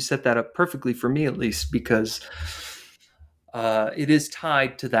think you set that up perfectly for me, at least, because it is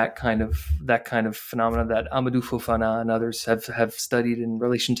tied to that kind of phenomena that Amadou Fofana and others have studied in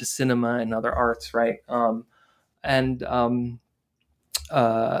relation to cinema and other arts, right? And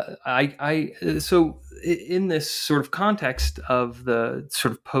I so in this sort of context of the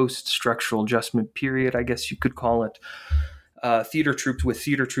sort of post-structural adjustment period, I guess you could call it, theater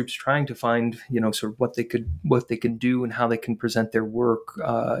troupes trying to find, sort of what they can do and how they can present their work.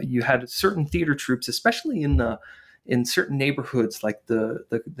 You had certain theater troupes, especially in certain neighborhoods, like the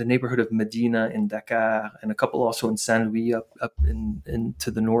neighborhood of Medina in Dakar, and a couple also in Saint Louis up in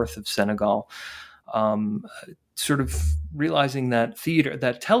to the north of Senegal. Sort of realizing that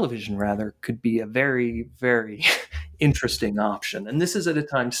television rather could be a very, very interesting option. And this is at a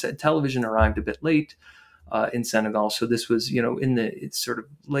time television arrived a bit late in Senegal. So this was, it's sort of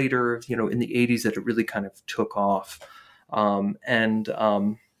later, in the 80s that it really kind of took off. And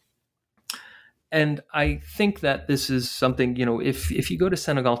I think that this is something, if you go to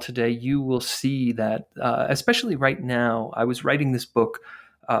Senegal today, you will see that, especially right now. I was writing this book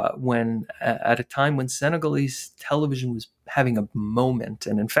when at a time when Senegalese television was having a moment,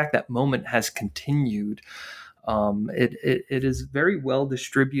 and in fact that moment has continued. It is very well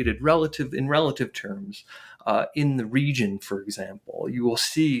distributed in relative terms in the region. For example, you will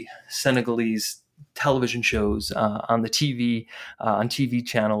see Senegalese television shows on the TV on TV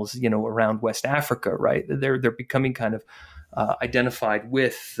channels, around West Africa. Right, they're becoming kind of identified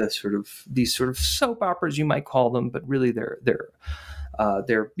with these sort of soap operas, you might call them, but really they're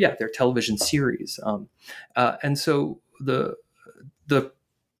television series. And so the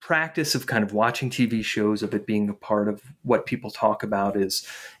practice of kind of watching TV shows, of it being a part of what people talk about, is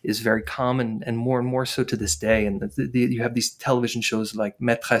very common, and more so to this day. And you have these television shows like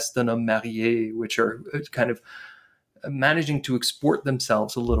Maîtresse d'un homme marié, which are kind of managing to export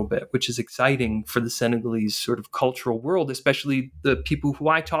themselves a little bit, which is exciting for the Senegalese sort of cultural world, especially the people who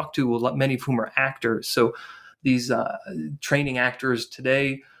I talk to, many of whom are actors. So these training actors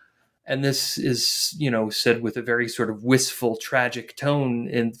today, and this is, said with a very sort of wistful, tragic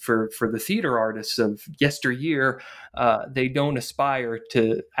tone for the theater artists of yesteryear, they don't aspire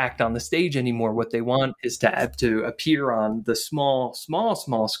to act on the stage anymore. What they want is to appear on the small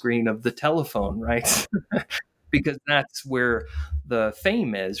screen of the telephone, right? Because that's where the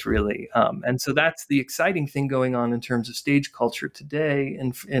fame is, really. And so that's the exciting thing going on in terms of stage culture today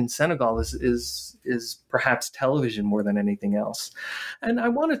in Senegal is perhaps television more than anything else. And I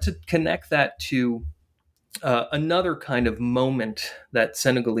wanted to connect that to another kind of moment that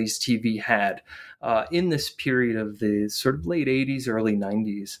Senegalese TV had in this period of the sort of late 80s, early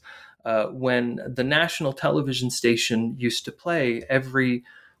 90s, when the national television station used to play every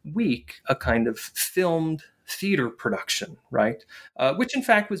week a kind of filmed theater production, right? Which in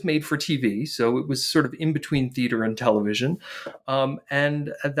fact was made for TV, so it was sort of in between theater and television,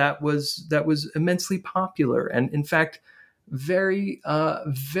 and that was immensely popular, and in fact very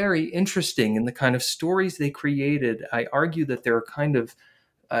very interesting in the kind of stories they created. I argue that they're a kind of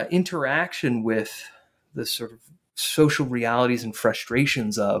interaction with the sort of social realities and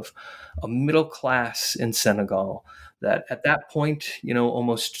frustrations of a middle class in Senegal that at that point,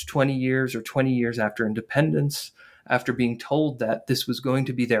 almost 20 years after independence, after being told that this was going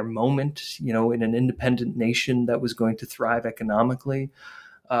to be their moment, in an independent nation that was going to thrive economically,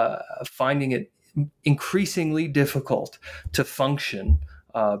 finding it increasingly difficult to function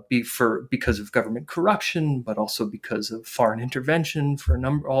because of government corruption, but also because of foreign intervention for a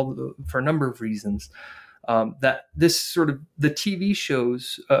number of reasons. That this sort of the TV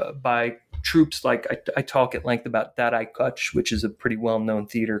shows by troupes like I talk at length about Darai Kutch, which is a pretty well-known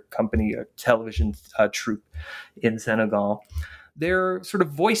theater company, a television troupe in Senegal. They're sort of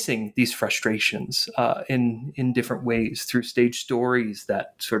voicing these frustrations in different ways through stage stories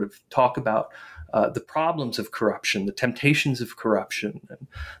that sort of talk about the problems of corruption, the temptations of corruption, and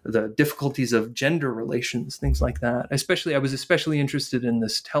the difficulties of gender relations, things like that. I was especially interested in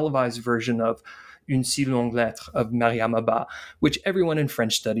this televised version of Une si longue lettre of Mariam Abba, which everyone in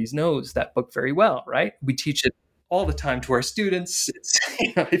French studies knows that book very well, right? We teach it all the time to our students. It's,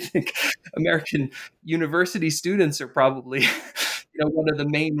 I think American university students are probably, one of the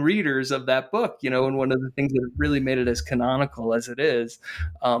main readers of that book, and one of the things that really made it as canonical as it is.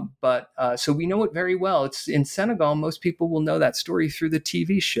 So we know it very well. It's in Senegal. Most people will know that story through the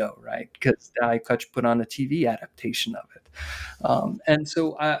TV show, right? Because Dai Kutch put on a TV adaptation of it. And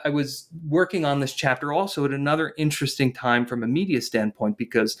so I was working on this chapter also at another interesting time from a media standpoint,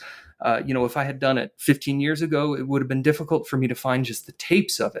 because if I had done it 15 years ago, it would have been difficult for me to find just the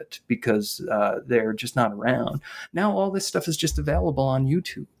tapes of it because they're just not around. Now all this stuff is just available on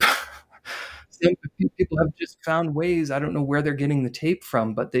YouTube. Some people have just found ways. I don't know where they're getting the tape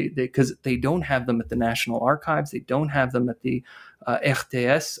from, but because they don't have them at the National Archives, they don't have them at the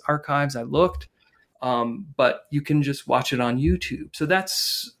RTS archives. I looked. But you can just watch it on YouTube. So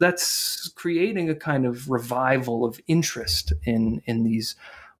that's creating a kind of revival of interest in these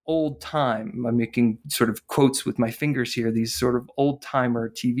old time. I'm making sort of quotes with my fingers here. These sort of old timer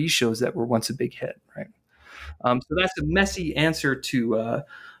TV shows that were once a big hit, right? So that's a messy answer to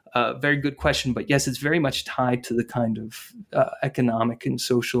a very good question, but yes, it's very much tied to the kind of economic and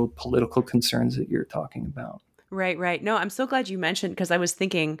social political concerns that you're talking about. Right, right. No, I'm so glad you mentioned, because I was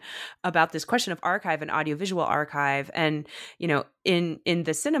thinking about this question of archive and audiovisual archive. And, in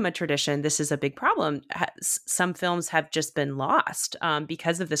the cinema tradition, this is a big problem. Some films have just been lost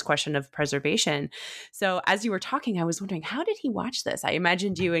because of this question of preservation. So as you were talking, I was wondering, how did he watch this? I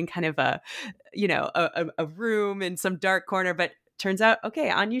imagined you in kind of a room in some dark corner, but turns out,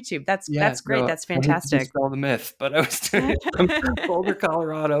 okay, on YouTube. That's great. No, That's I hate to fantastic. dispel the myth, but I was doing it from Boulder,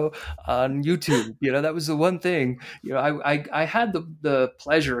 Colorado on YouTube. That was the one thing. I had the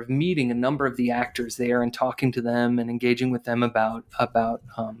pleasure of meeting a number of the actors there and talking to them and engaging with them about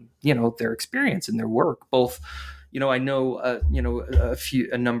their experience and their work. Both, I know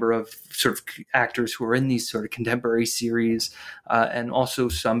a number of sort of actors who are in these sort of contemporary series, and also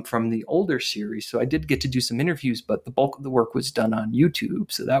some from the older series. So I did get to do some interviews, but the bulk of the work was done on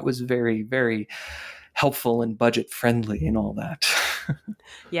YouTube. So that was very, very helpful and budget friendly and all that.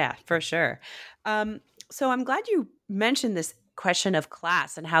 Yeah, for sure. So I'm glad you mentioned this question of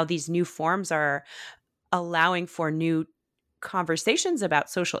class and how these new forms are allowing for new conversations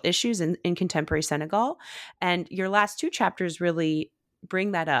about social issues in contemporary Senegal. And your last two chapters really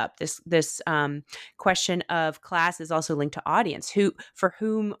bring that up. This question of class is also linked to audience. For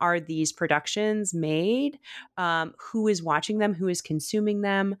whom are these productions made? Who is watching them? Who is consuming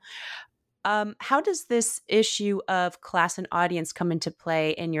them? How does this issue of class and audience come into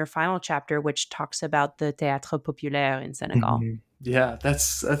play in your final chapter, which talks about the théâtre populaire in Senegal? Mm-hmm. Yeah,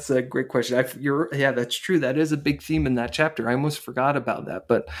 that's a great question. That's true. That is a big theme in that chapter. I almost forgot about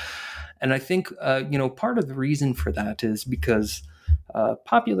that. And I think, part of the reason for that is because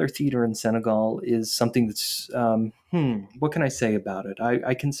popular theater in Senegal is something that's, what can I say about it?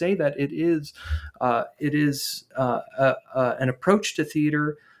 I can say that it is an approach to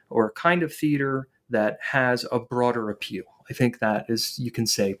theater, or a kind of theater that has a broader appeal. I think that is, you can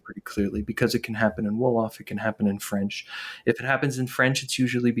say pretty clearly, because it can happen in Wolof, it can happen in French. If it happens in French, it's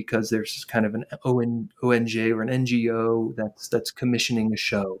usually because there's kind of an ONG or an NGO that's commissioning a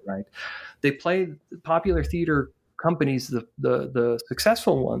show, right? They play popular theater companies, the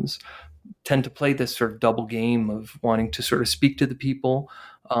successful ones tend to play this sort of double game of wanting to sort of speak to the people,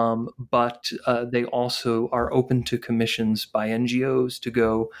 but they also are open to commissions by NGOs to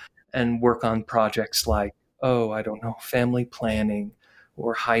go and work on projects like, I don't know, family planning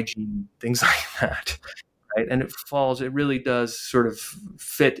or hygiene, things like that, right? And it really does sort of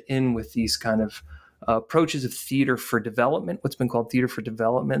fit in with these kind of approaches of theater for development, what's been called theater for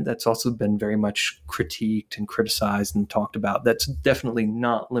development. That's also been very much critiqued and criticized and talked about. That's definitely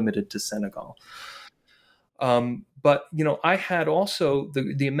not limited to Senegal. But I had also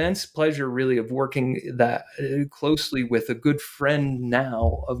the immense pleasure, really, of working that closely with a good friend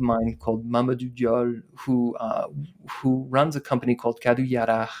now of mine called Mamadou Diol, who runs a company called Kadu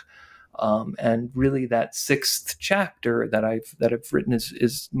Yarach. And really, that sixth chapter that I've written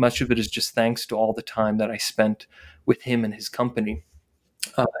is much of it is just thanks to all the time that I spent with him and his company.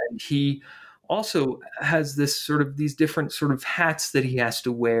 And he also has these different sort of hats that he has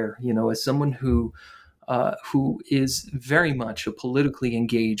to wear. As someone who is very much a politically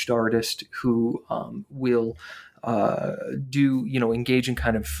engaged artist who will engage in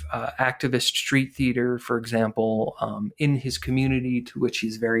kind of activist street theater, for example, in his community to which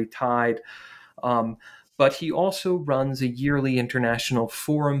he's very tied. But he also runs a yearly international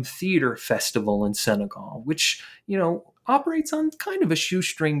forum theater festival in Senegal, which, operates on kind of a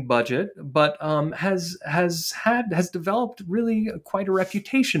shoestring budget, but has developed really quite a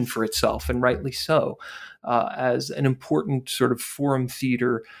reputation for itself, and rightly so, as an important sort of forum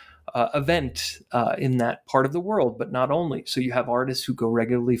theater event in that part of the world, but not only. So you have artists who go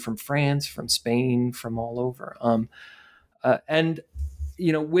regularly from France, from Spain, from all over, and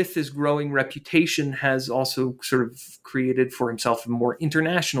with his growing reputation, has also sort of created for himself a more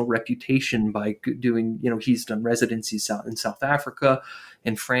international reputation by doing, he's done residencies in South Africa,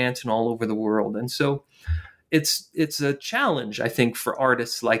 in France, and all over the world. And so it's a challenge, I think, for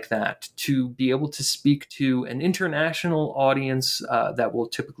artists like that to be able to speak to an international audience that will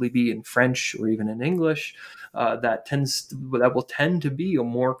typically be in French or even in English, that will tend to be a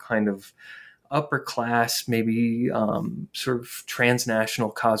more kind of upper class, maybe sort of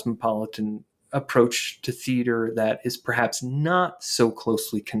transnational, cosmopolitan approach to theater that is perhaps not so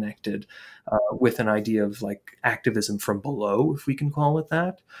closely connected with an idea of like activism from below, if we can call it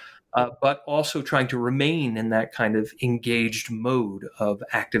that, but also trying to remain in that kind of engaged mode of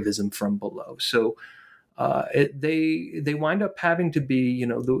activism from below. So they wind up having to be,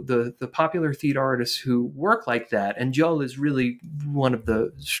 the popular theater artists who work like that. And Joel is really one of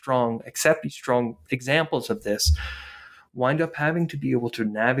the strong examples of this. Wind up having to be able to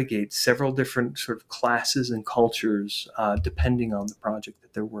navigate several different sort of classes and cultures, depending on the project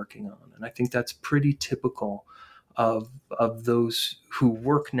that they're working on. And I think that's pretty typical of those who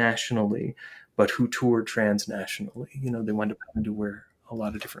work nationally, but who tour transnationally. They wind up having to wear a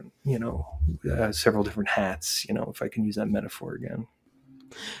lot of different, several different hats, if I can use that metaphor again.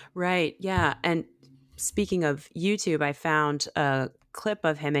 Right. Yeah. And speaking of YouTube, I found a clip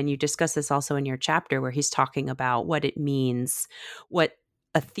of him, and you discuss this also in your chapter, where he's talking about what it means, what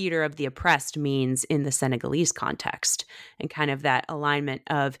a theater of the oppressed means in the Senegalese context, and kind of that alignment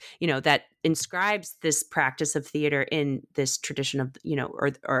of, that inscribes this practice of theater in this tradition of,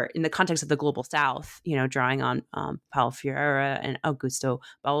 or in the context of the global South, drawing on Paulo Freire and Augusto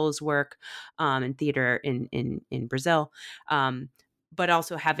Boal's work in theater in Brazil, but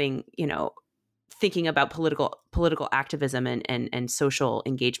also having, thinking about political activism and social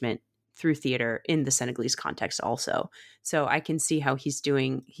engagement through theater in the Senegalese context also. So I can see how he's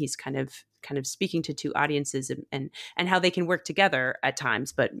kind of speaking to two audiences, and how they can work together at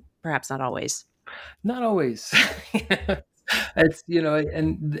times, but perhaps not always. Not always. It's,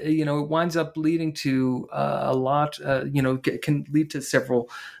 it winds up leading to a lot, can lead to several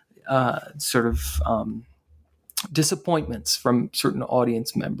sort of disappointments from certain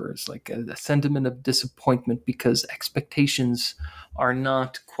audience members, like a sentiment of disappointment because expectations are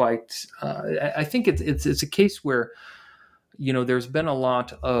not quite. I think it's a case where, there's been a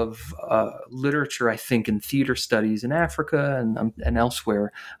lot of literature, I think, in theater studies in Africa and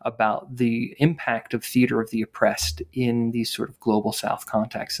elsewhere about the impact of theater of the oppressed in these sort of global South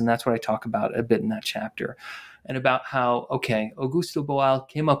contexts, and that's what I talk about a bit in that chapter. And about how, Augusto Boal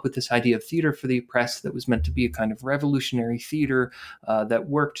came up with this idea of theater for the oppressed that was meant to be a kind of revolutionary theater that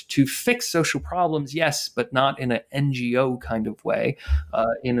worked to fix social problems, yes, but not in an NGO kind of way,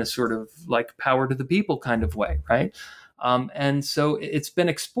 in a sort of like power to the people kind of way, right? And so it's been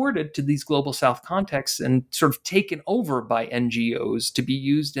exported to these global South contexts and sort of taken over by NGOs to be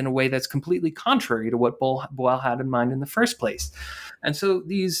used in a way that's completely contrary to what Boal had in mind in the first place. And so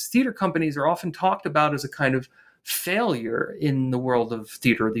these theater companies are often talked about as a kind of failure in the world of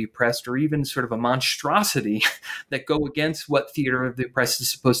theater of the oppressed, or even sort of a monstrosity that go against what theater of the oppressed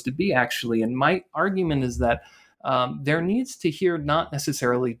is supposed to be, actually. And my argument is that there needs to here not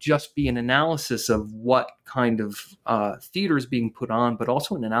necessarily just be an analysis of what kind of theater is being put on, but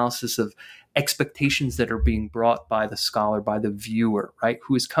also an analysis of expectations that are being brought by the scholar, by the viewer, right?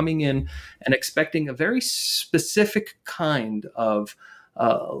 Who is coming in and expecting a very specific kind of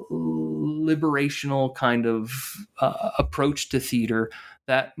liberational kind of approach to theater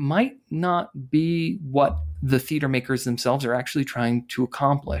that might not be what the theater makers themselves are actually trying to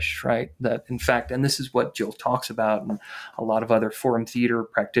accomplish, right? That, in fact, and this is what Jill talks about, and a lot of other forum theater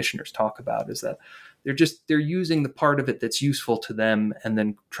practitioners talk about, is that they're using the part of it that's useful to them and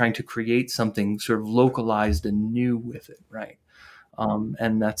then trying to create something sort of localized and new with it, right?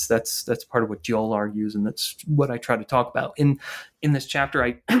 And that's part of what Joel argues, and that's what I try to talk about in this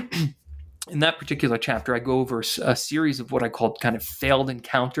chapter. In that particular chapter, I go over a series of what I called kind of failed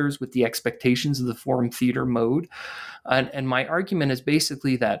encounters with the expectations of the forum theater mode, and my argument is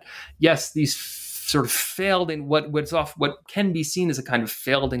basically that yes, these sort of failed in what can be seen as a kind of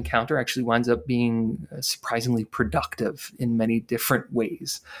failed encounter actually winds up being surprisingly productive in many different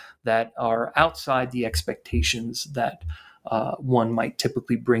ways that are outside the expectations that one might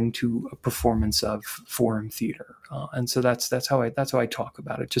typically bring to a performance of forum theater. And so that's how I talk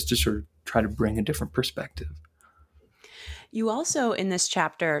about it, just to sort of try to bring a different perspective. You also, in this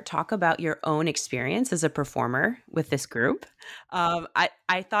chapter, talk about your own experience as a performer with this group.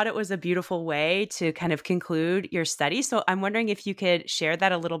 I thought it was a beautiful way to kind of conclude your study. So I'm wondering if you could share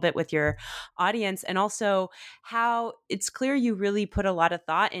that a little bit with your audience, and also how it's clear you really put a lot of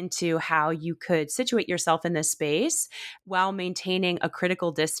thought into how you could situate yourself in this space while maintaining a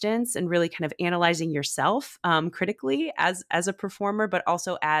critical distance and really kind of analyzing yourself critically as a performer, but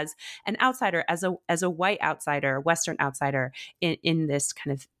also as an outsider, as a white outsider, Western outsider in this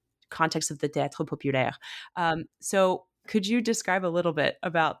kind of context of the théâtre populaire. So could you describe a little bit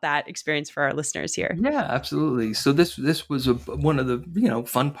about that experience for our listeners here? Yeah, absolutely. So this was one of the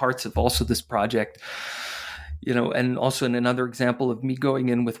fun parts of also this project. And also in another example of me going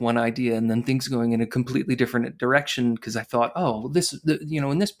in with one idea and then things going in a completely different direction, because I thought,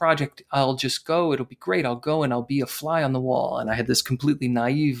 in this project, I'll just go, it'll be great. I'll go and I'll be a fly on the wall. And I had this completely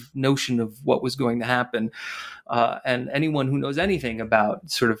naive notion of what was going to happen. And anyone who knows anything about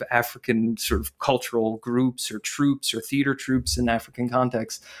sort of African sort of cultural groups or troops or theater troops in African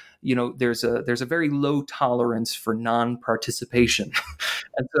contexts, there's a very low tolerance for non-participation.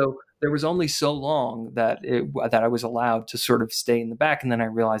 And so there was only so long that I was allowed to sort of stay in the back. And then I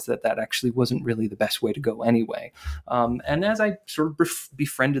realized that actually wasn't really the best way to go anyway. And as I sort of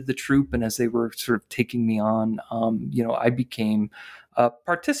befriended the troupe and as they were sort of taking me on, I became a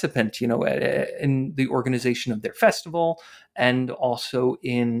participant, in the organization of their festival, and also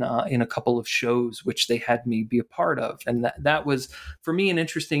in a couple of shows which they had me be a part of. And that was for me an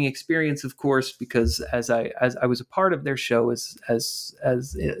interesting experience, of course, because as I was a part of their show, as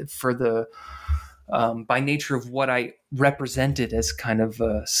for the by nature of what I represented as kind of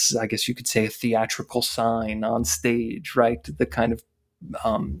I guess you could say a theatrical sign on stage, right? The kind of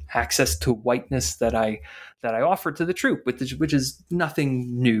access to whiteness that I offered to the troupe, which is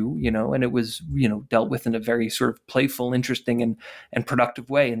nothing new, and it was, dealt with in a very sort of playful, interesting, and productive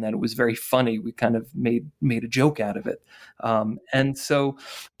way, and that it was very funny. We kind of made a joke out of it, and so,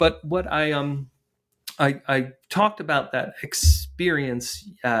 but what I talked about that experience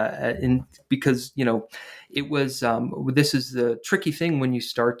because it was this is the tricky thing when you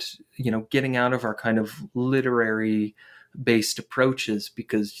start getting out of our kind of literary based approaches,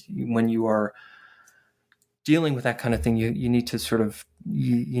 because when you are dealing with that kind of thing, you need to sort of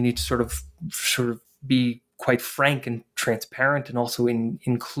be quite frank and transparent, and also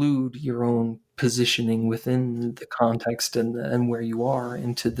include your own positioning within the context and where you are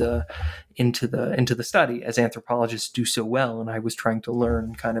into the study, as anthropologists do so well. And I was trying to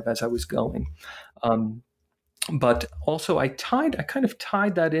learn kind of as I was going. But also I kind of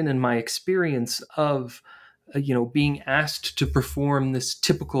tied that in my experience of being asked to perform this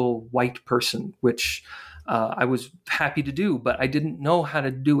typical white person, which I was happy to do, but I didn't know how to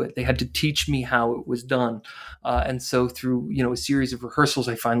do it. They had to teach me how it was done. And so through, a series of rehearsals,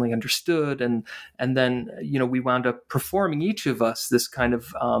 I finally understood. And then, we wound up performing, each of us, this kind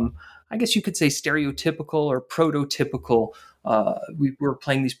of, I guess you could say, stereotypical or prototypical. We were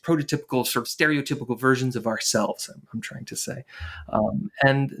playing these prototypical, sort of stereotypical versions of ourselves, I'm trying to say.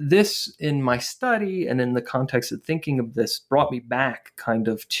 And this, in my study and in the context of thinking of this, brought me back kind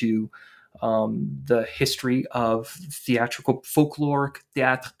of to the history of theatrical folkloric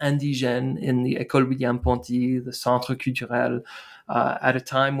théâtre indigène in the École William-Ponty, the Centre Culturel, at a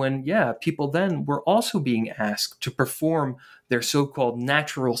time when, people then were also being asked to perform their so-called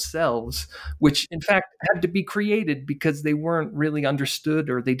natural selves, which in fact had to be created because they weren't really understood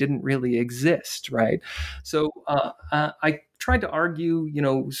or they didn't really exist, right? So I tried to argue,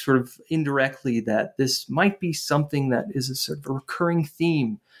 sort of indirectly, that this might be something that is a sort of a recurring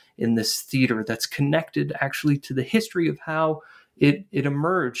theme in this theater that's connected actually to the history of how it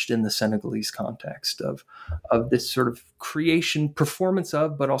emerged in the Senegalese context of this sort of creation, performance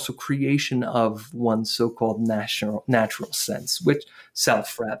of, but also creation of one's so-called natural sense, which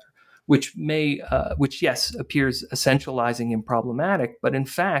yes, appears essentializing and problematic, but in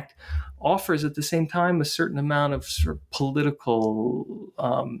fact offers at the same time a certain amount of sort of political,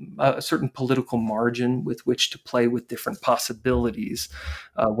 a certain political margin with which to play with different possibilities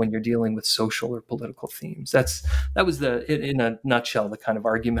when you're dealing with social or political themes. That was in a nutshell, the kind of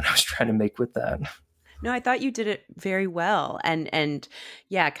argument I was trying to make with that. No, I thought you did it very well. And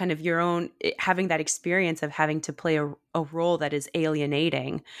yeah, kind of your own, having that experience of having to play a role that is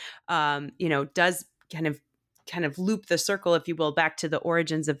alienating, does kind of loop the circle, if you will, back to the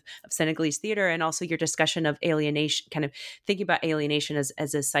origins of Senegalese theater, and also your discussion of alienation, kind of thinking about alienation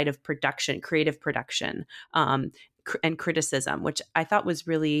as a site of production, creative production, and criticism, which I thought was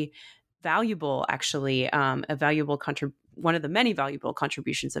really valuable, actually, a valuable one of the many valuable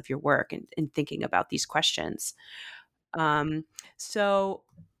contributions of your work in thinking about these questions. So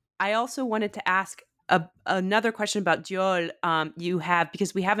I also wanted to ask another question about Diol. You have,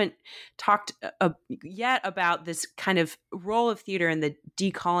 because we haven't talked yet about this kind of role of theater in the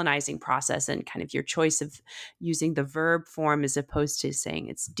decolonizing process, and kind of your choice of using the verb form as opposed to saying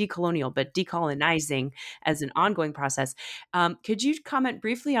it's decolonial, but decolonizing as an ongoing process. Could you comment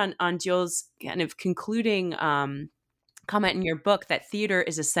briefly on Diol's kind of concluding comment in your book that theater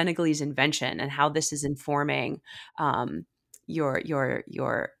is a Senegalese invention, and how this is informing your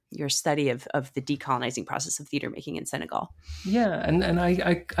study of the decolonizing process of theater making in Senegal? Yeah, and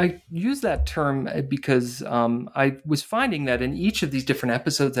I use that term because I was finding that in each of these different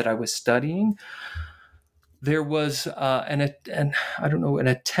episodes that I was studying, there was an I don't know, an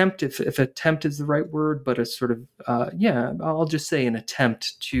attempt, if attempt is the right word, but a sort of I'll just say an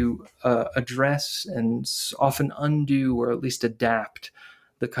attempt to address and often undo, or at least adapt,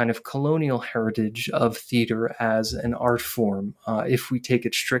 the kind of colonial heritage of theater as an art form, if we take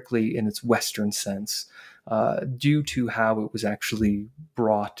it strictly in its Western sense, due to how it was actually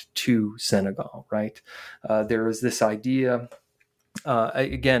brought to Senegal, right? There is this idea,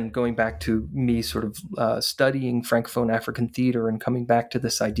 again, going back to me sort of studying Francophone African theater and coming back to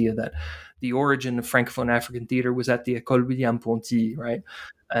this idea that the origin of Francophone African theater was at the École William-Ponty, right?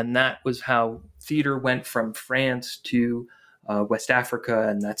 And that was how theater went from France to West Africa,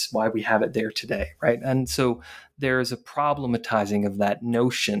 and that's why we have it there today, right? And so there is a problematizing of that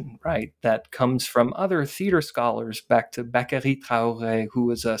notion, right, that comes from other theater scholars, back to Bakary Traoré, who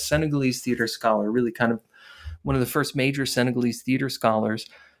was a Senegalese theater scholar, really kind of one of the first major Senegalese theater scholars,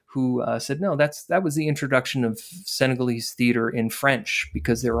 who said, no, that was the introduction of Senegalese theater in French,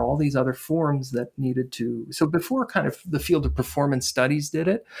 because there were all these other forms that needed to. So before kind of the field of performance studies did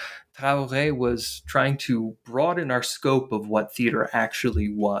it, Traoré was trying to broaden our scope of what theater actually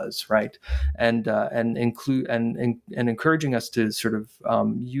was, right, and include and encouraging us to sort of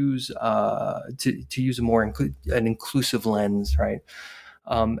use to use a more an inclusive lens, right,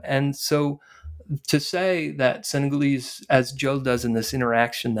 and so, to say that Senegalese, as Joe does in this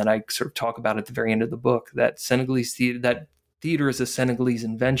interaction that I sort of talk about at the very end of the book, that Senegalese theater, that theater is a Senegalese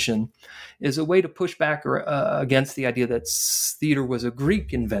invention, is a way to push back against the idea that theater was a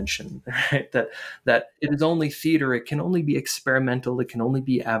Greek invention, right? That it is only theater, it can only be experimental, it can only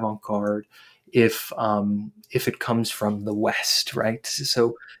be avant-garde if it comes from the West, right?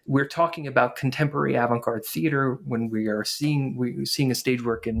 So we're talking about contemporary avant-garde theater when we're seeing a stage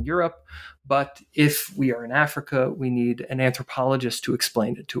work in Europe, but if we are in Africa, we need an anthropologist to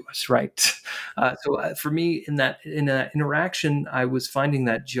explain it to us, right? So for me, in that interaction, I was finding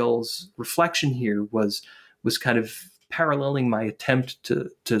that Jill's reflection here was kind of paralleling my attempt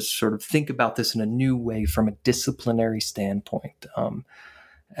to sort of think about this in a new way from a disciplinary standpoint.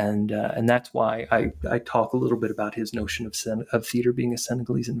 And that's why I talk a little bit about his notion of theater being a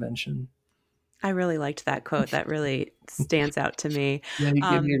Senegalese invention. I really liked that quote. That really stands out to me. Yeah, he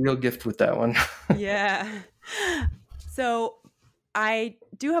gave me a real gift with that one. Yeah. So I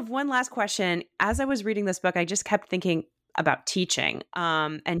do have one last question. As I was reading this book, I just kept thinking about teaching.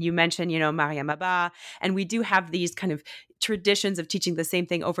 And you mentioned, Mariam Abba, and we do have these kind of traditions of teaching the same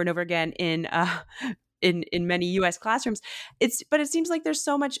thing over and over again in many U.S. classrooms. But it seems like there's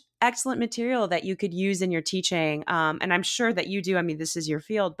so much excellent material that you could use in your teaching. And I'm sure that you do. I mean, this is your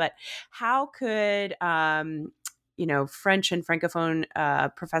field, but how could, French and Francophone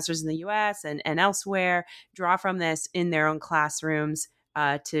professors in the U.S. and elsewhere draw from this in their own classrooms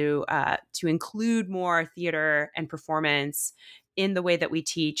to include more theater and performance in the way that we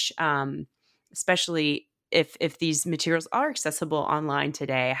teach, especially if these materials are accessible online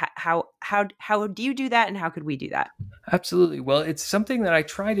today? How do you do that, and how could we do that? Absolutely. Well, it's something that I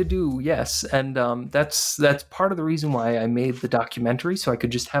try to do, yes, and that's part of the reason why I made the documentary, so I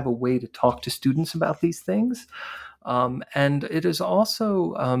could just have a way to talk to students about these things. And it is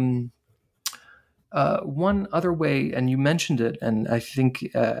also one other way, and you mentioned it, and I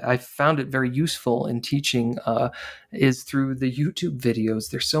think I found it very useful in teaching, is through the YouTube videos.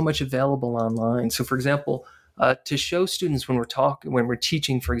 There's so much available online. So, for example, to show students when we're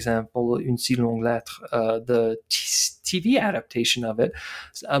teaching, for example, Une si longue lettre, the TV adaptation of it,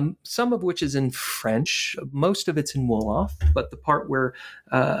 some of which is in French, most of it's in Wolof, but the part where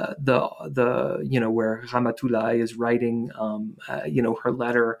where Ramatoulaye is writing, her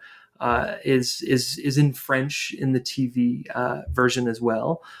letter. Is in French in the TV version as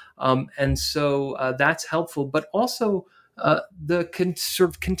well, and so that's helpful. But also the sort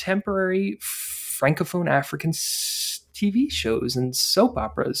of contemporary Francophone African TV shows and soap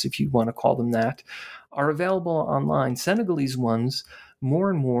operas, if you want to call them that, are available online. Senegalese ones,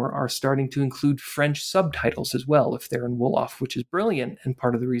 more and more, are starting to include French subtitles as well if they're in Wolof, which is brilliant and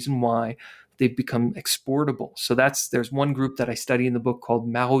part of the reason why they've become exportable. So there's one group that I study in the book called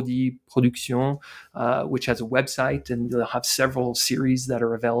Marodi Production, which has a website, and they'll have several series that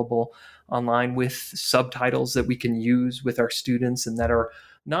are available online with subtitles that we can use with our students and that are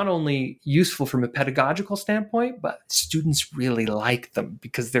not only useful from a pedagogical standpoint, but students really like them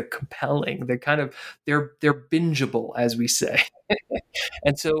because they're compelling. They're bingeable, as we say.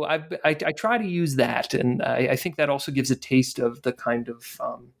 And so I try to use that, and I think that also gives a taste of the kind of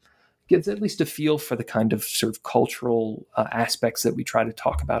gives at least a feel for the kind of sort of cultural aspects that we try to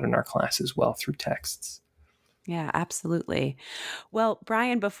talk about in our class as well through texts. Yeah, absolutely. Well,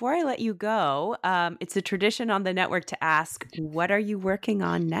 Brian, before I let you go, it's a tradition on the network to ask, what are you working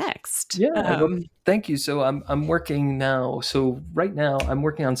on next? Well, thank you. So I'm working now. So right now I'm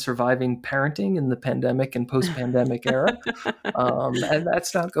working on surviving parenting in the pandemic and post-pandemic era. And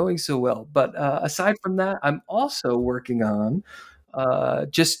that's not going so well. But aside from that, I'm also working on I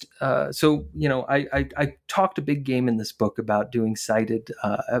talked a big game in this book about doing cited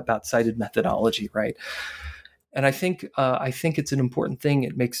methodology, right? And I think it's an important thing.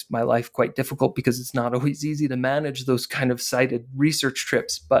 It makes my life quite difficult because it's not always easy to manage those kind of cited research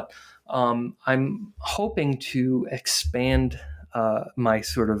trips. But I'm hoping to expand my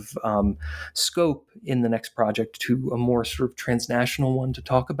sort of scope in the next project to a more sort of transnational one to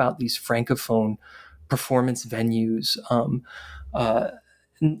talk about these Francophone performance venues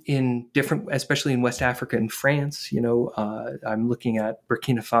in different, especially in West Africa and France. I'm looking at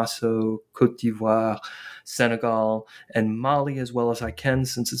Burkina Faso, Cote d'Ivoire, Senegal, and Mali as well as I can,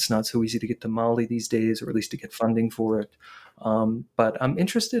 since it's not so easy to get to Mali these days, or at least to get funding for it. But I'm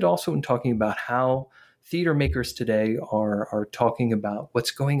interested also in talking about how theater makers today are talking about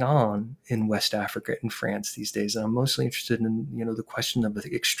what's going on in West Africa and France these days. And I'm mostly interested in, the question of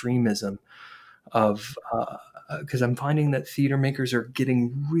the extremism of, because I'm finding that theater makers are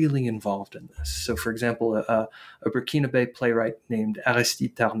getting really involved in this. So, for example, a Burkinabe playwright named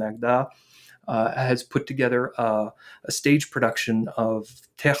Aristide Tarnagda has put together a stage production of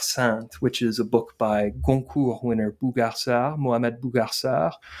Terre Sainte, which is a book by Goncourt winner Mohamed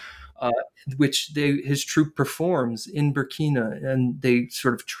Bougarsar, which his troupe performs in Burkina, and they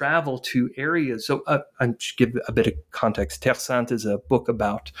sort of travel to areas. So I'll give a bit of context. Terre Sainte is a book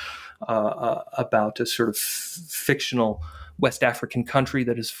about a sort of fictional West African country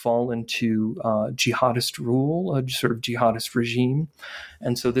that has fallen to jihadist rule, a sort of jihadist regime.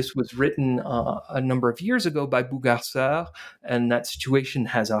 And so this was written a number of years ago by Bougarsar, and that situation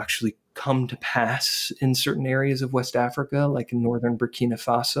has actually come to pass in certain areas of West Africa, like in northern Burkina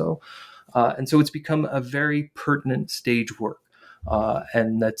Faso. And so it's become a very pertinent stage work.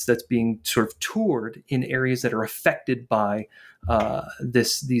 And that's being sort of toured in areas that are affected by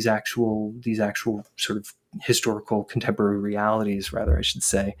these actual sort of historical contemporary realities, rather, I should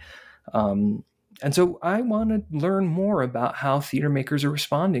say. And so I want to learn more about how theater makers are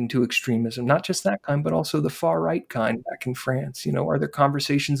responding to extremism, not just that kind, but also the far right kind back in France. Are there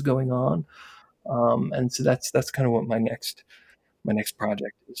conversations going on? And so that's kind of what my next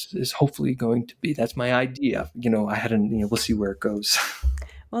project is hopefully going to be. That's my idea. We'll see where it goes.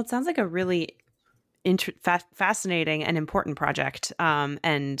 Well, it sounds like a really fascinating and important project.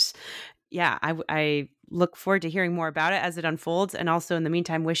 And yeah, I look forward to hearing more about it as it unfolds. And also in the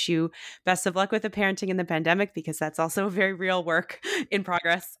meantime, wish you best of luck with the parenting in the pandemic, because that's also very real work in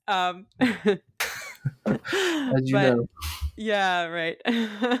progress. As you know. Yeah, right.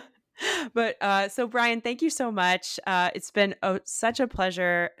 But so Brian, thank you so much. It's been such a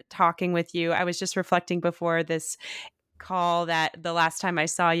pleasure talking with you. I was just reflecting before this call that the last time I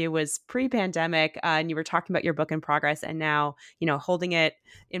saw you was pre-pandemic, and you were talking about your book in progress, and now, holding it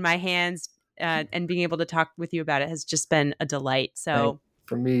in my hands and being able to talk with you about it has just been a delight. So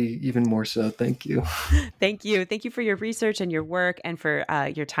for me, even more so. Thank you. Thank you. Thank you for your research and your work, and for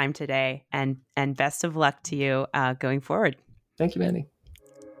your time today, and best of luck to you going forward. Thank you, Manny.